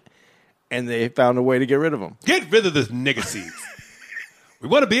inconvenient, and they found a way to get rid of them. Get rid of the nigger seeds. We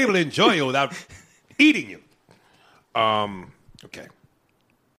want to be able to enjoy you without eating you. Okay.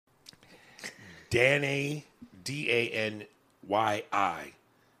 Danny, Danyi,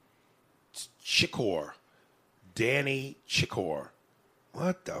 Chikor. Danny Chikor.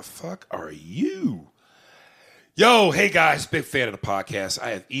 What the fuck are you? Yo, hey guys, big fan of the podcast. I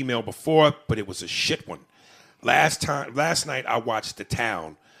have emailed before, but it was a shit one. Last night I watched The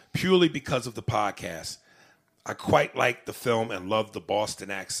Town purely because of the podcast. I quite liked the film and loved the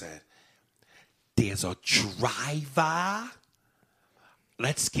Boston accent. There's a driver.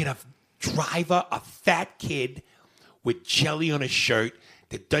 Let's get a driver, a fat kid with jelly on his shirt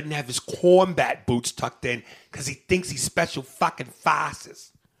that doesn't have his combat boots tucked in because he thinks he's special fucking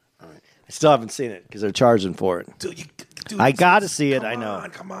forces. All right. I still haven't seen it because they're charging for it. Dude, I got to see it. I know.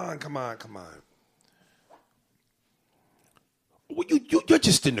 Come on. Well, you're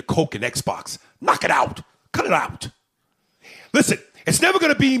just in the Coke and Xbox. Knock it out. Cut it out. Listen, it's never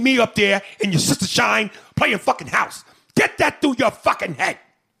going to be me up there in your Sister Shine playing fucking house. Get that through your fucking head.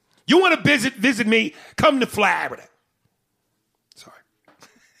 You want to visit me? Come to Florida. Sorry.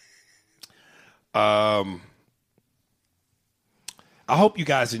 I hope you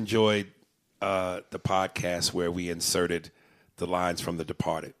guys enjoyed the podcast where we inserted the lines from The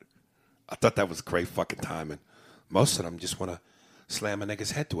Departed. I thought that was great fucking timing. Most of them just want to slam a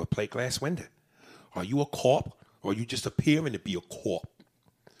nigga's head to a plate glass window. Are you a corp, or are you just appearing to be a corp?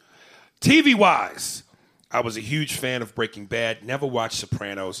 TV-wise, I was a huge fan of Breaking Bad. Never watched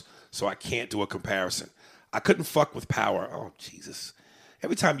Sopranos, so I can't do a comparison. I couldn't fuck with Power. Oh, Jesus.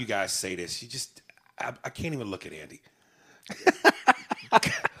 Every time you guys say this, I can't even look at Andy. I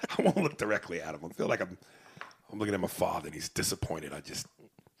won't look directly at him. I feel like I'm looking at my father, and he's disappointed. I just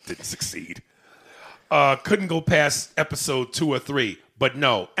didn't succeed. Couldn't go past episode 2 or 3, but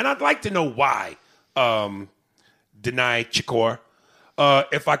no. And I'd like to know why, Danyi Chikor.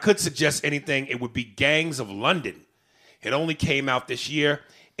 If I could suggest anything, it would be Gangs of London. It only came out this year.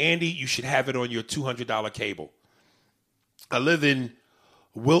 Andy, you should have it on your $200 cable. I live in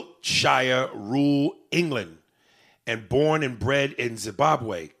Wiltshire, Rule, England, and born and bred in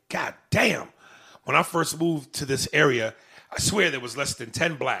Zimbabwe. God damn. When I first moved to this area, I swear there was less than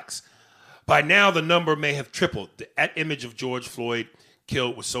 10 blacks. By now, the number may have tripled. That image of George Floyd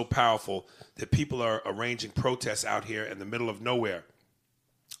killed was so powerful that people are arranging protests out here in the middle of nowhere.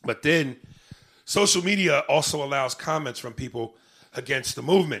 But then, social media also allows comments from people against the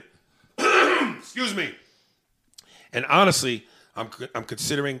movement. Excuse me. And honestly, I'm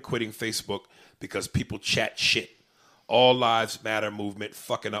considering quitting Facebook because people chat shit. All Lives Matter movement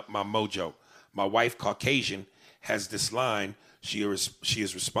fucking up my mojo. My wife, Caucasian, has this line she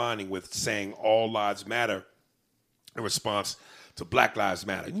is responding with saying all lives matter in response to Black Lives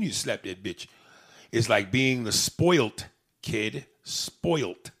Matter. You need to slap that bitch. It's like being the spoiled kid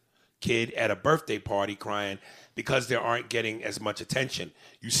at a birthday party crying because they aren't getting as much attention.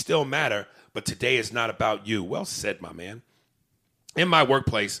 You still matter, but today is not about you. Well said, my man. In my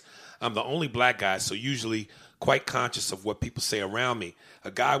workplace, I'm the only black guy, so usually quite conscious of what people say around me.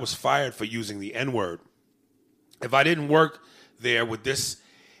 A guy was fired for using the N-word. If I didn't work there, would this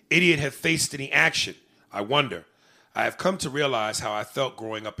idiot have faced any action? I wonder. I have come to realize how I felt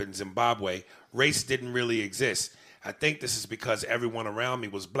growing up in Zimbabwe. Race didn't really exist. I think this is because everyone around me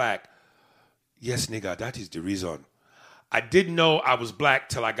was black. Yes, nigga, that is the reason. I didn't know I was black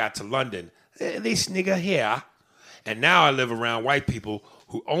till I got to London. This nigga here. And now I live around white people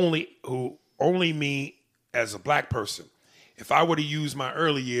who only me as a black person. If I were to use my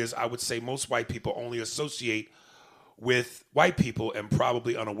early years, I would say most white people only associate with white people and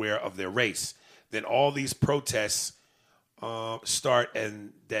probably unaware of their race. Then all these protests start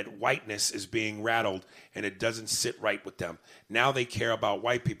and that whiteness is being rattled and it doesn't sit right with them. Now they care about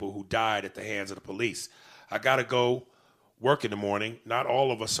white people who died at the hands of the police. I got to go work in the morning. Not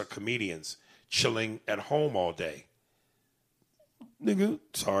all of us are comedians chilling at home all day. Nigga,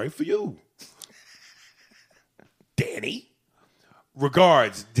 sorry for you. Danny.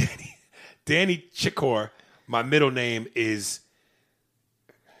 Regards, Danny Chikor. My middle name is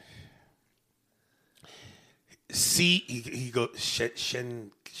he goes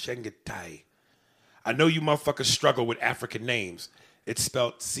Shengetai. I know you motherfuckers struggle with African names. It's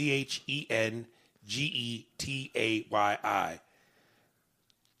spelled ChenGeTay.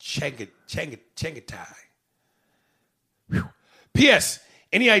 Chengetai. P.S.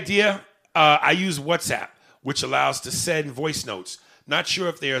 Any idea? I use WhatsApp, which allows to send voice notes. Not sure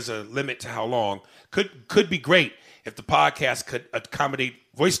if there's a limit to how long. Could be great if the podcast could accommodate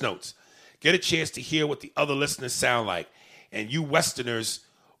voice notes. Get a chance to hear what the other listeners sound like. And you Westerners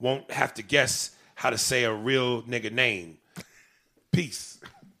won't have to guess how to say a real nigga name. Peace.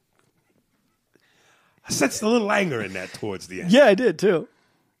 I sensed a little anger in that towards the end. Yeah, I did too.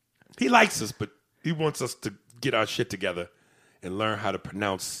 He likes us, but he wants us to get our shit together and learn how to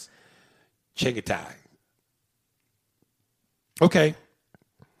pronounce Chengetai. Okay.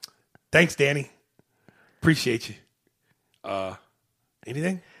 Thanks, Danny. Appreciate you.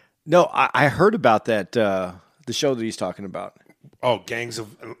 Anything? No, I heard about that, the show that he's talking about. Oh, Gangs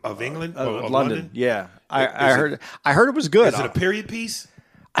of England? Of Of London. Yeah. I heard it was good. Is it a period piece?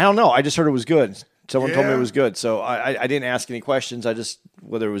 I don't know. I just heard it was good. Someone told me Yeah. it was good. So I didn't ask any questions. I just,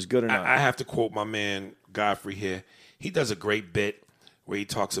 whether it was good or not. I have to quote my man Godfrey here. He does a great bit where he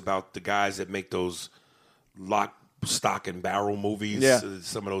talks about the guys that make those lock, stock, and barrel movies. Yeah.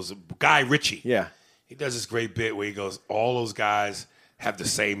 Some of those. Guy Ritchie. Yeah. He does this great bit where he goes, all those guys have the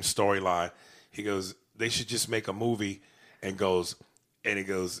same storyline. He goes, they should just make a movie and he goes,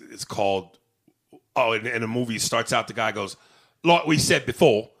 it's called, and the movie starts out, the guy goes, like we said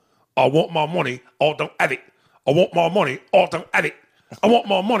before, I want my money, or don't have it. I want my money, or don't have it. I want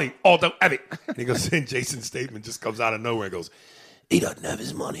my money, or don't have it. And he goes, and Jason's statement just comes out of nowhere and goes, he doesn't have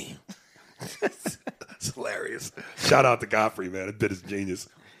his money. It's hilarious. Shout out to Godfrey, man. That bit is genius.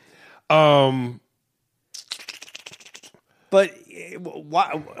 But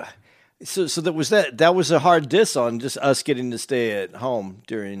why? So that was a hard diss on just us getting to stay at home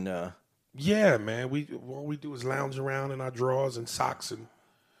during. Yeah, man. All we do is lounge around in our drawers and socks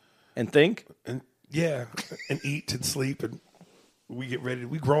And think. and eat and sleep and we get ready.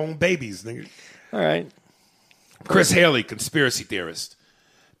 We grown babies, nigga. All right. Chris Haley, conspiracy theorist.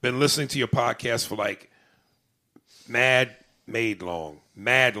 Been listening to your podcast for like mad long.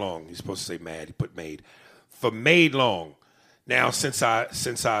 He's supposed to say mad. He put made. For made long. Now, since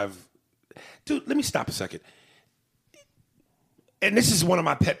I've, dude, let me stop a second. And this is one of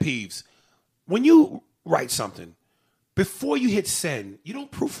my pet peeves. When you write something, before you hit send, you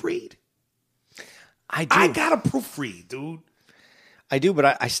don't proofread. I do. I gotta proofread, dude. I do,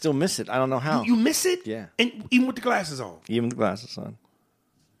 but I still miss it. I don't know how. You miss it? Yeah. And even with the glasses on. Even the glasses on.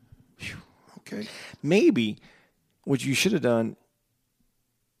 Okay. Maybe what you should have done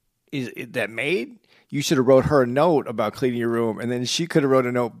is that maid, you should have wrote her a note about cleaning your room, and then she could have wrote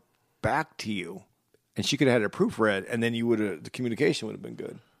a note back to you, and she could have had it proofread, and then the communication would have been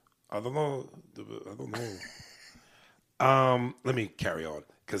good. I don't know. Let me carry on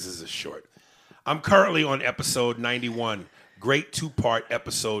because this is short. I'm currently on episode 91. Great two-part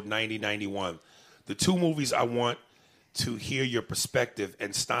episode 90-91. The two movies I want to hear your perspective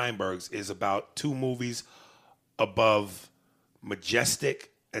and Steinberg's is about two movies above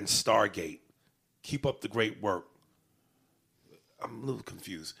Majestic and Stargate. Keep up the great work. I'm a little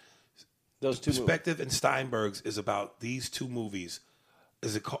confused. Those two movies. Perspective and Steinberg's is about these two movies.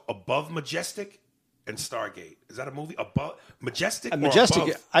 Is it called Above Majestic and Stargate? Is that a movie? Above Majestic? Majestic. Or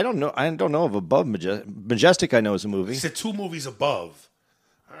Above? I don't know. I don't know of Above Majestic. Majestic, I know is a movie. He said two movies above.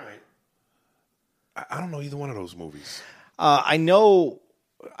 All right. I don't know either one of those movies. I know.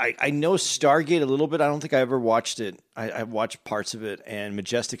 I know Stargate a little bit. I don't think I ever watched it. I watched parts of it, and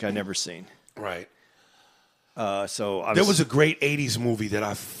Majestic I never seen. Right. So There was a great 80s movie that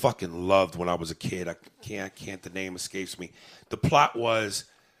I fucking loved when I was a kid. I can't, the name escapes me. The plot was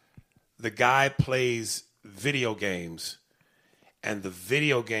the guy plays video games, and the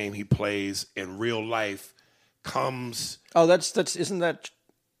video game he plays in real life comes that's isn't that?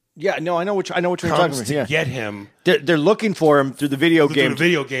 Yeah, no, I know what you're talking comes about. to Yeah. get him They're looking for him through the video through game. the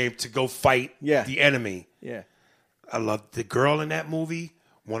video game to go fight Yeah. the enemy. Yeah. I loved the girl in that movie.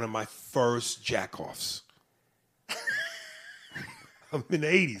 One of my first jack-offs. I'm in the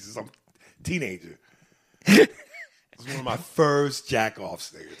 80s. I'm a teenager. It was one of my first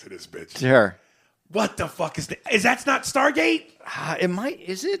jack-offs, nigga, to this bitch. Sure. What the fuck is that? Is that not Stargate? It might.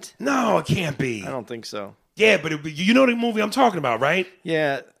 Is it? No, it can't be. I don't think so. Yeah, but you know the movie I'm talking about, right?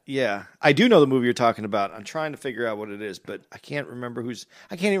 Yeah. I do know the movie you're talking about. I'm trying to figure out what it is, but I can't remember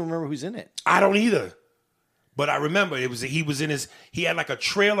I can't even remember who's in it. I don't either. But I remember he had like a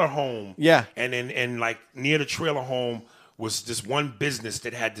trailer home. Yeah. And like near the trailer home was this one business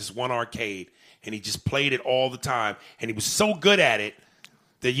that had this one arcade, and he just played it all the time, and he was so good at it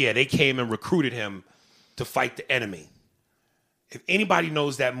that they came and recruited him to fight the enemy. If anybody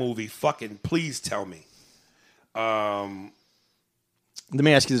knows that movie, fucking please tell me. Let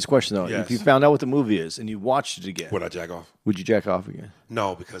me ask you this question though: Yes. If you found out what the movie is and you watched it again, Would I jack off? would you jack off again?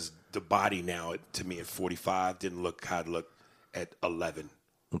 No, because the body now, to me, at 45, didn't look how it looked at 11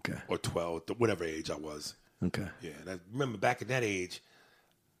 Okay. or 12, whatever age I was. Okay. Yeah, and I remember back in that age,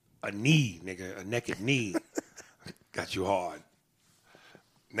 a naked knee, got you hard.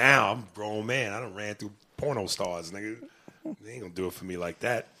 Now I'm a grown man. I done ran through porno stars, nigga. They ain't gonna do it for me like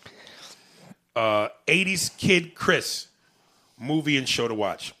that. 80s Kid Chris, movie and show to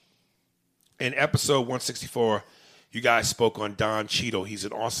watch. In episode 164, you guys spoke on Don Cheadle. He's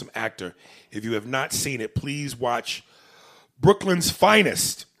an awesome actor. If you have not seen it, please watch Brooklyn's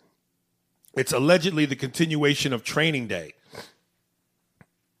Finest. It's allegedly the continuation of Training Day.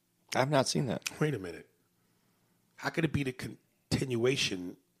 I've not seen that. Wait a minute. How could it be the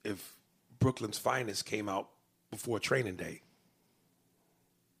continuation if Brooklyn's Finest came out before Training Day?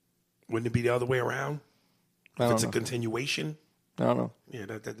 Wouldn't it be the other way around? If it's a continuation? I don't know. Yeah,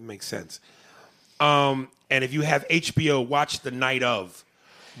 that makes sense. And if you have HBO, watch The Night Of.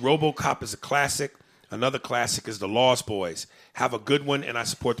 RoboCop is a classic. Another classic is The Lost Boys. Have a good one, and I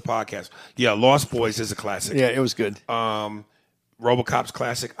support the podcast. Yeah, Lost Boys is a classic. Yeah, it was good. RoboCop's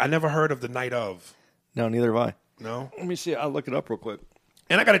classic. I never heard of The Night Of. No, neither have I. No? Let me see. I'll look it up real quick.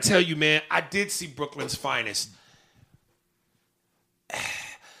 And I got to tell you, man, I did see Brooklyn's Finest.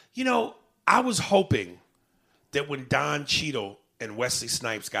 You know, I was hoping that when Don Cheadle and Wesley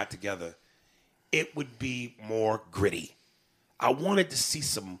Snipes got together, it would be more gritty. I wanted to see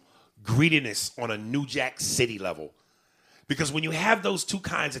some grittiness on a New Jack City level. Because when you have those two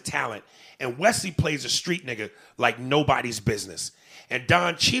kinds of talent, and Wesley plays a street nigga like nobody's business, and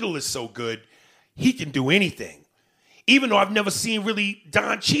Don Cheadle is so good, he can do anything. Even though I've never seen really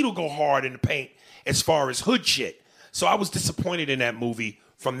Don Cheadle go hard in the paint as far as hood shit. So I was disappointed in that movie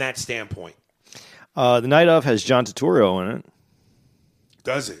from that standpoint. The Night Of has John Turturro in it.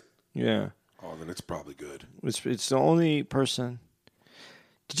 Does it? Yeah. Oh, then it's probably good. It's the only person.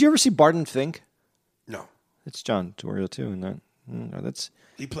 Did you ever see Barton Fink? No. It's John Turturro too in that. That's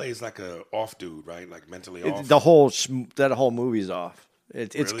He plays like a off dude, right? Like mentally off. the whole that whole movie's off.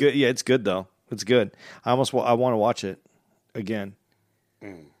 It's Really? good. Yeah, it's good though. It's good. I want to watch it again.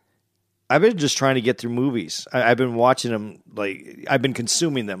 I've been just trying to get through movies. I've been watching them. Like I've been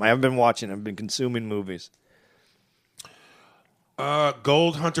consuming them. I haven't been watching. I've been consuming movies.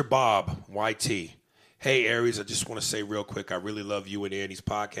 Gold Hunter Bob, YT. Hey, Aries, I just want to say real quick, I really love you and Andy's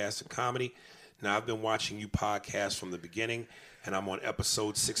podcast and comedy. Now, I've been watching you podcast from the beginning, and I'm on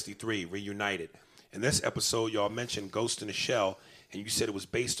episode 63, Reunited. In this episode, y'all mentioned Ghost in the Shell, and you said it was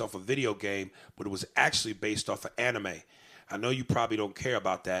based off a video game, but it was actually based off of anime. I know you probably don't care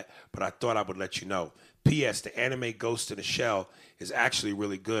about that, but I thought I would let you know. P.S. The anime Ghost in the Shell is actually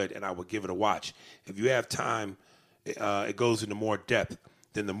really good, and I would give it a watch. If you have time, it goes into more depth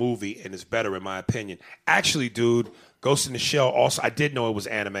than the movie, and it's better in my opinion. Actually, dude, Ghost in the Shell, also, I did know it was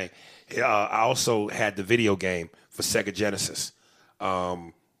anime. I also had the video game for Sega Genesis.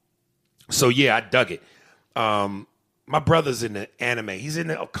 So, yeah, I dug it. My brother's in the anime. He's in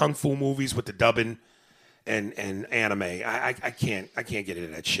the kung fu movies with the dubbing and anime. I can't get into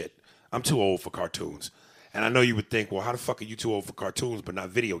that shit. I'm too old for cartoons. And I know you would think, well, how the fuck are you too old for cartoons but not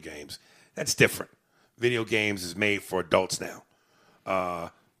video games? That's different. Video games is made for adults now.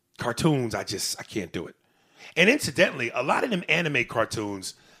 Cartoons, I can't do it. And incidentally, a lot of them anime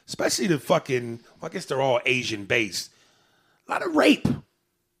cartoons, especially the fucking, well, I guess they're all Asian based. A lot of rape.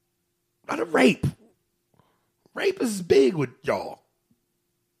 Rape is big with y'all.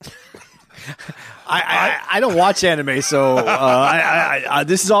 I don't watch anime, so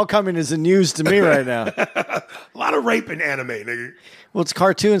this is all coming as the news to me right now. A lot of rape in anime, nigga. Well, it's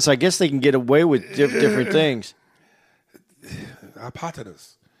cartoons, so I guess they can get away with different things.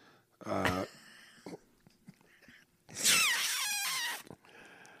 Hypotenuse. How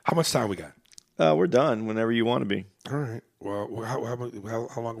much time we got? We're done whenever you want to be. All right. Well, how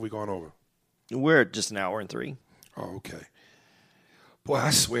long have we gone over? We're at just an hour and 3. Oh, okay. Boy, I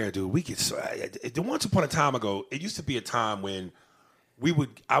swear, dude, we get so. Once upon a time ago, it used to be a time when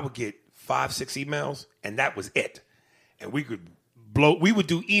I would get 5-6 emails, and that was it. And we would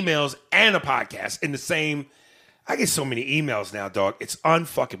do emails and a podcast in the same. I get so many emails now, dog. It's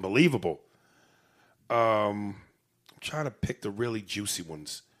unfucking believable. I'm trying to pick the really juicy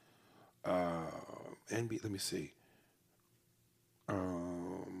ones. Let me see.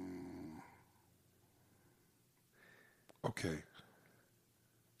 Okay.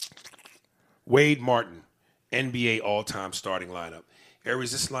 Wade Martin, NBA all-time starting lineup.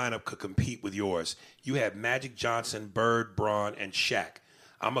 Aries, this lineup could compete with yours. You have Magic Johnson, Bird, Braun, and Shaq.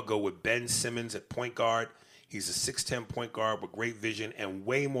 I'm going to go with Ben Simmons at point guard. He's a 6'10 point guard with great vision and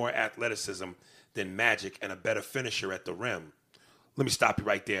way more athleticism than Magic and a better finisher at the rim. Let me stop you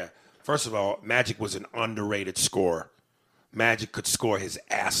right there. First of all, Magic was an underrated scorer. Magic could score his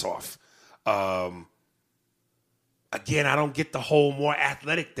ass off. Again, I don't get the whole more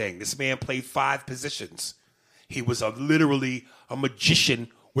athletic thing. This man played 5 positions. He was literally a magician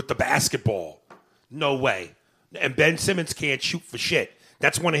with the basketball. No way. And Ben Simmons can't shoot for shit.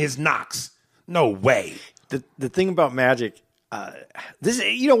 That's one of his knocks. No way. The thing about Magic,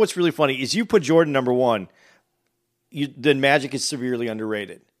 what's really funny is you put Jordan number 1, then Magic is severely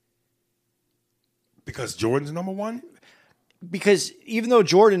underrated. Because Jordan's number 1? Because even though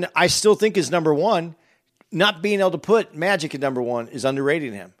Jordan, I still think is number 1, not being able to put Magic at number 1 is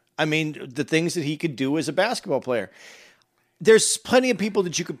underrating him. I mean, the things that he could do as a basketball player. There's plenty of people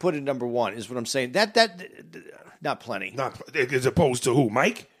that you could put at number 1, is what I'm saying. That not plenty. Not as opposed to who,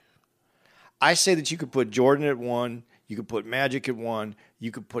 Mike? I say that you could put Jordan at 1, you could put Magic at 1,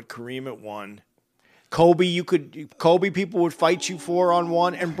 you could put Kareem at 1. Kobe people would fight you for on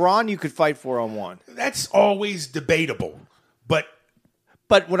 1, and Braun you could fight for on 1. That's always debatable.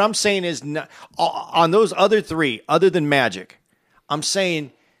 But what I'm saying is, on those other 3, other than Magic, I'm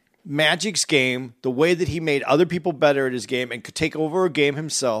saying Magic's game, the way that he made other people better at his game and could take over a game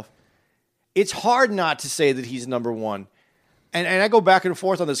himself, it's hard not to say that he's number 1. And I go back and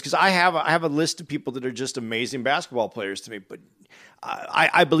forth on this because I have a list of people that are just amazing basketball players to me. But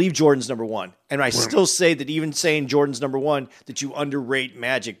I believe Jordan's number 1. And I still say that even saying Jordan's number 1, that you underrate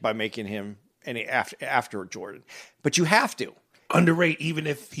Magic by making him after Jordan. But you have to. Underrate even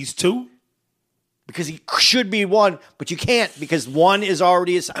if he's 2? Because he should be 1, but you can't because 1 is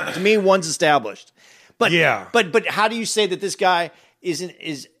already, to me, 1's established. But yeah. But how do you say that this guy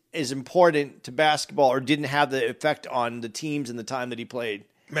is important to basketball or didn't have the effect on the teams in the time that he played?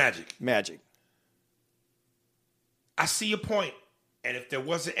 Magic. I see your point. And if there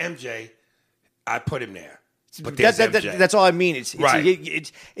was an MJ, I'd put him there. But that's all I mean. It's right.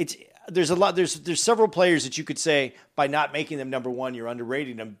 There's several players that you could say by not making them number 1, you're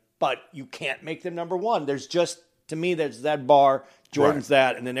underrating them, but you can't make them number 1. There's just, to me, there's that bar. Jordan's right.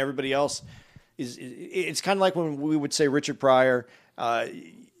 That, and then everybody else is. It's kind of like when we would say Richard Pryor.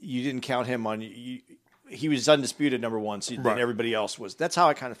 You didn't count him on. He was undisputed number 1, so then everybody else was. That's how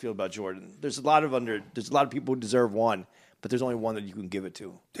I kind of feel about Jordan. There's a lot of people who deserve 1, but there's only 1 that you can give it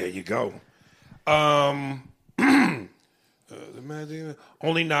to. There you go.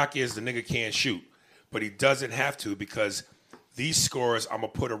 Only knock is the nigga can't shoot, but he doesn't have to because these scorers I'm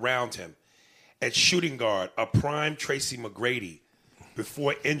going to put around him. At shooting guard, a prime Tracy McGrady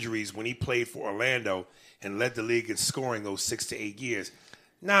before injuries when he played for Orlando and led the league in scoring those 6 to 8 years.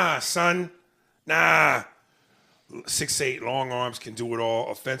 Nah, son. Nah. 6'8", long arms, can do it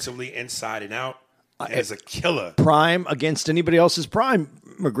all offensively, inside and out. As a killer. Prime against anybody else's prime.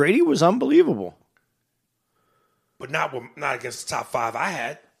 McGrady was unbelievable. But not against the top 5 I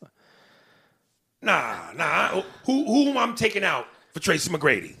had. Nah. Who am I taking out for Tracy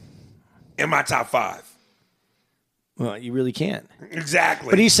McGrady in my top 5? Well, you really can't. Exactly.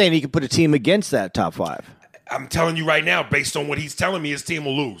 But he's saying he could put a team against that top 5. I'm telling you right now, based on what he's telling me, his team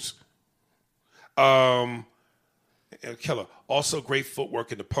will lose. Killer. Also, great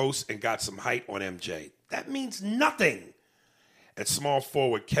footwork in the post and got some height on MJ. That means nothing. At small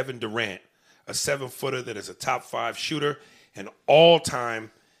forward, Kevin Durant, a 7-footer that is a top 5 shooter and all-time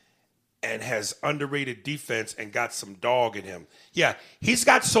and has underrated defense and got some dog in him. Yeah, he's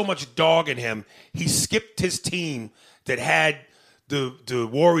got so much dog in him, he skipped his team that had the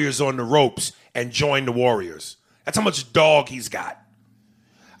Warriors on the ropes and joined the Warriors. That's how much dog he's got.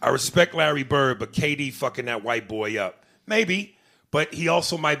 I respect Larry Bird, but KD fucking that white boy up. Maybe, but he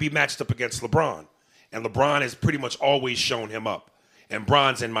also might be matched up against LeBron. And LeBron has pretty much always shown him up. And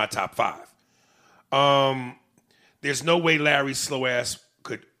Bron's in my top 5. There's no way Larry's slow ass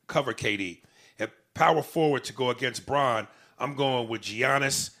could cover KD. At power forward to go against Bron, I'm going with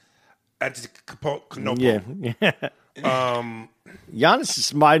Giannis Antetokounmpo. Yeah. Giannis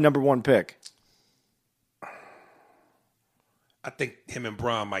is my number 1 pick. I think him and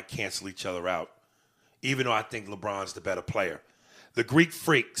Bron might cancel each other out, even though I think LeBron's the better player. The Greek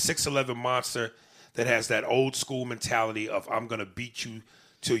Freak, 6'11 monster that has that old school mentality of I'm going to beat you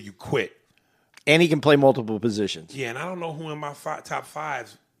till you quit. And he can play multiple positions. Yeah, and I don't know who in my top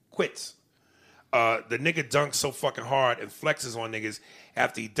 5 quits. The nigga dunks so fucking hard and flexes on niggas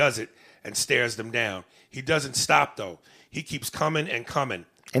after he does it and stares them down. He doesn't stop, though. He keeps coming and coming.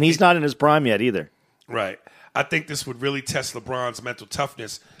 And he's not in his prime yet either. Right. I think this would really test LeBron's mental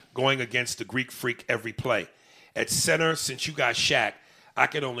toughness going against the Greek Freak every play. At center, since you got Shaq, I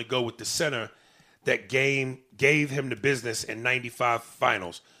can only go with the center that gave him the business in 95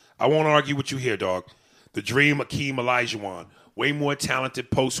 finals. I won't argue with you here, dog. The dream, Akeem Olajuwon. Way more talented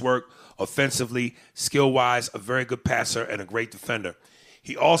post work, offensively, skill-wise, a very good passer and a great defender.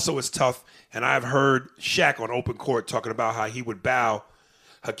 He also is tough, and I've heard Shaq on open court talking about how he would bow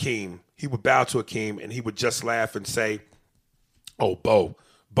Hakeem. He would bow to Hakeem, and he would just laugh and say, "Oh, Bo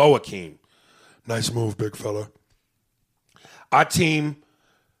Hakeem. Nice move, big fella." Our team,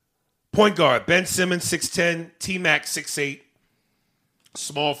 point guard, Ben Simmons, 6'10", T-Mac, 6'8",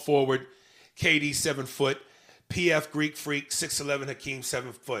 small forward, KD, 7 foot, PF Greek Freak, 6'11", Hakeem,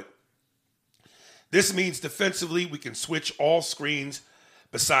 7 foot. This means defensively we can switch all screens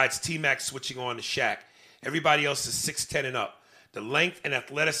besides T-Mac switching on to Shaq. Everybody else is 6'10" and up. The length and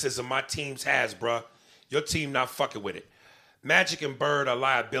athleticism my teams has, bruh. Your team not fucking with it. Magic and Bird are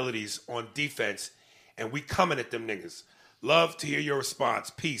liabilities on defense, and we coming at them niggas. Love to hear your response.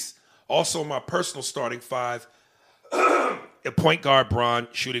 Peace. Also, my personal starting 5, a point guard, Bron,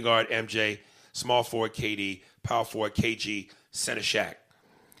 shooting guard, MJ, small forward, KD, power forward, KG, center, Shaq.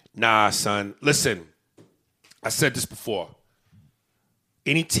 Nah, son. Listen, I said this before.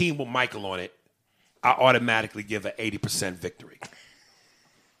 Any team with Michael on it, I automatically give an 80% victory.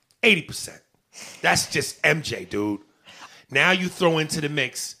 80%. That's just MJ, dude. Now you throw into the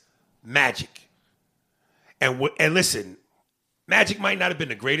mix Magic. And listen, Magic might not have been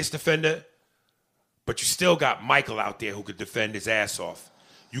the greatest defender, but you still got Michael out there who could defend his ass off.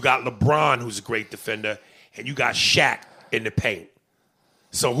 You got LeBron, who's a great defender, and you got Shaq in the paint.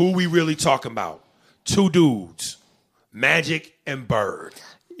 So who we really talking about? 2 dudes, Magic and Bird.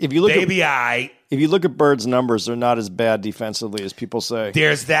 If you look Baby, if you look at Bird's numbers, they're not as bad defensively as people say.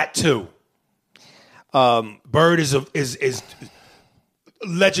 There's that too. Bird is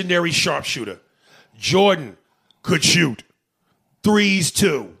legendary sharpshooter. Jordan could shoot. Threes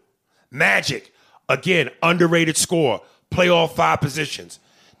too. Magic, again, underrated scorer. Play all 5 positions.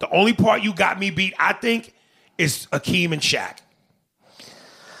 The only part you got me beat, I think, is Akeem and Shaq.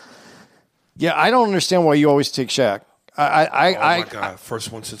 Yeah, I don't understand why you always take Shaq. Oh my God,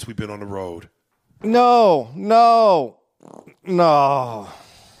 first one since we've been on the road. No.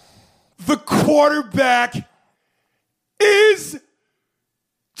 The quarterback is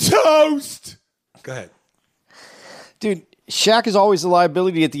toast. Go ahead. Dude, Shaq is always a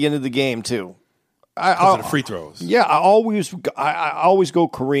liability at the end of the game, too. Because of the free throws. Yeah, I always go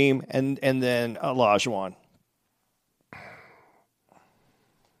Kareem and then Olajuwon.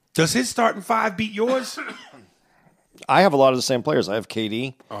 Does his starting 5 beat yours? I have a lot of the same players. I have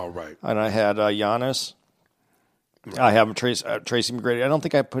KD. Oh, right. And I had Giannis. Right. I have Tracy McGrady. I don't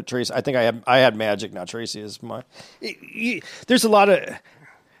think I put Tracy. I think I had Magic, not Tracy, as my. There's a lot of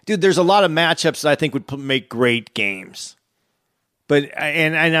matchups that I think would make great games. But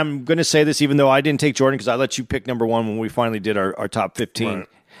and I'm going to say this even though I didn't take Jordan because I let you pick number 1 when we finally did our top 15. Right.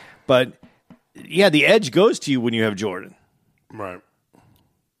 But yeah, the edge goes to you when you have Jordan. Right.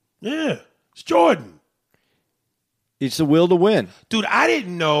 Yeah, it's Jordan. It's the will to win. Dude, I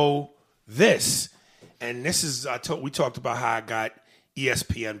didn't know this. and this is we talked about how I got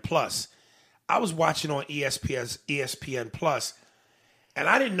ESPN Plus. I was watching on ESPN Plus, and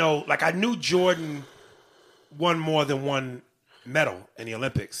I didn't know. Like, I knew Jordan won more than one medal in the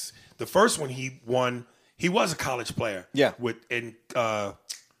Olympics. The first one he won, he was a college player. Yeah.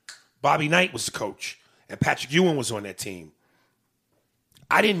 Bobby Knight was the coach, and Patrick Ewing was on that team.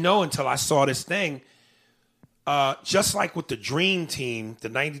 I didn't know until I saw this thing. Just like with the Dream Team, the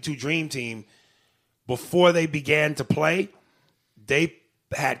 92 Dream Team, before they began to play, they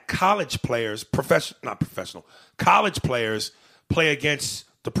had college players, college players play against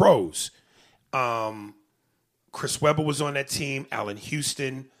the pros. Chris Webber was on that team, Allen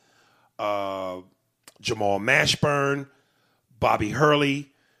Houston, Jamal Mashburn, Bobby Hurley.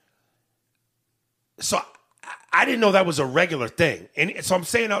 So I didn't know that was a regular thing. And so I'm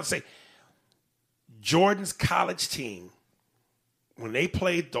saying, Jordan's college team, when they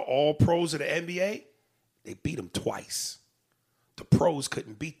played the all-pros of the NBA, they beat them twice. The pros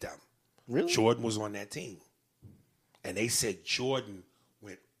couldn't beat them. Really? Jordan was on that team. And they said Jordan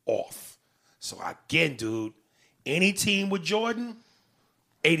went off. So again, dude, any team with Jordan,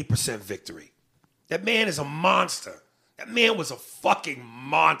 80% victory. That man is a monster. That man was a fucking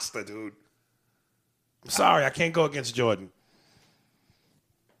monster, dude. I'm sorry, I can't go against Jordan.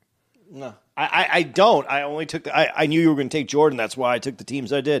 No, I don't. I only took. I knew you were going to take Jordan. That's why I took the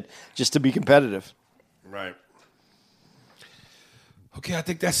teams I did, just to be competitive. Right. Okay, I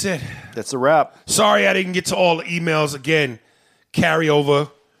think that's it. That's a wrap. Sorry I didn't get to all the emails again. Carry over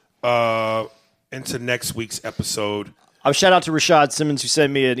into next week's episode. Shout out to Rashad Simmons, who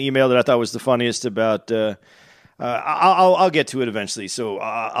sent me an email that I thought was the funniest about. I'll get to it eventually, so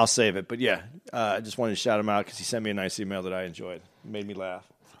I'll save it. But yeah, I just wanted to shout him out because he sent me a nice email that I enjoyed. It made me laugh.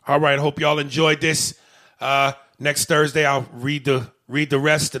 All right, hope y'all enjoyed this. Next Thursday, I'll read the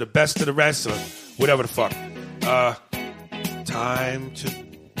rest of the best of the rest or whatever the fuck. Time to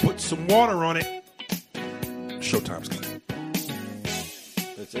put some water on it. Showtime's coming.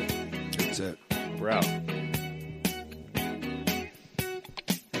 That's it. That's it. We're out.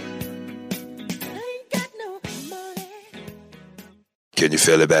 Can you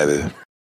feel it, baby?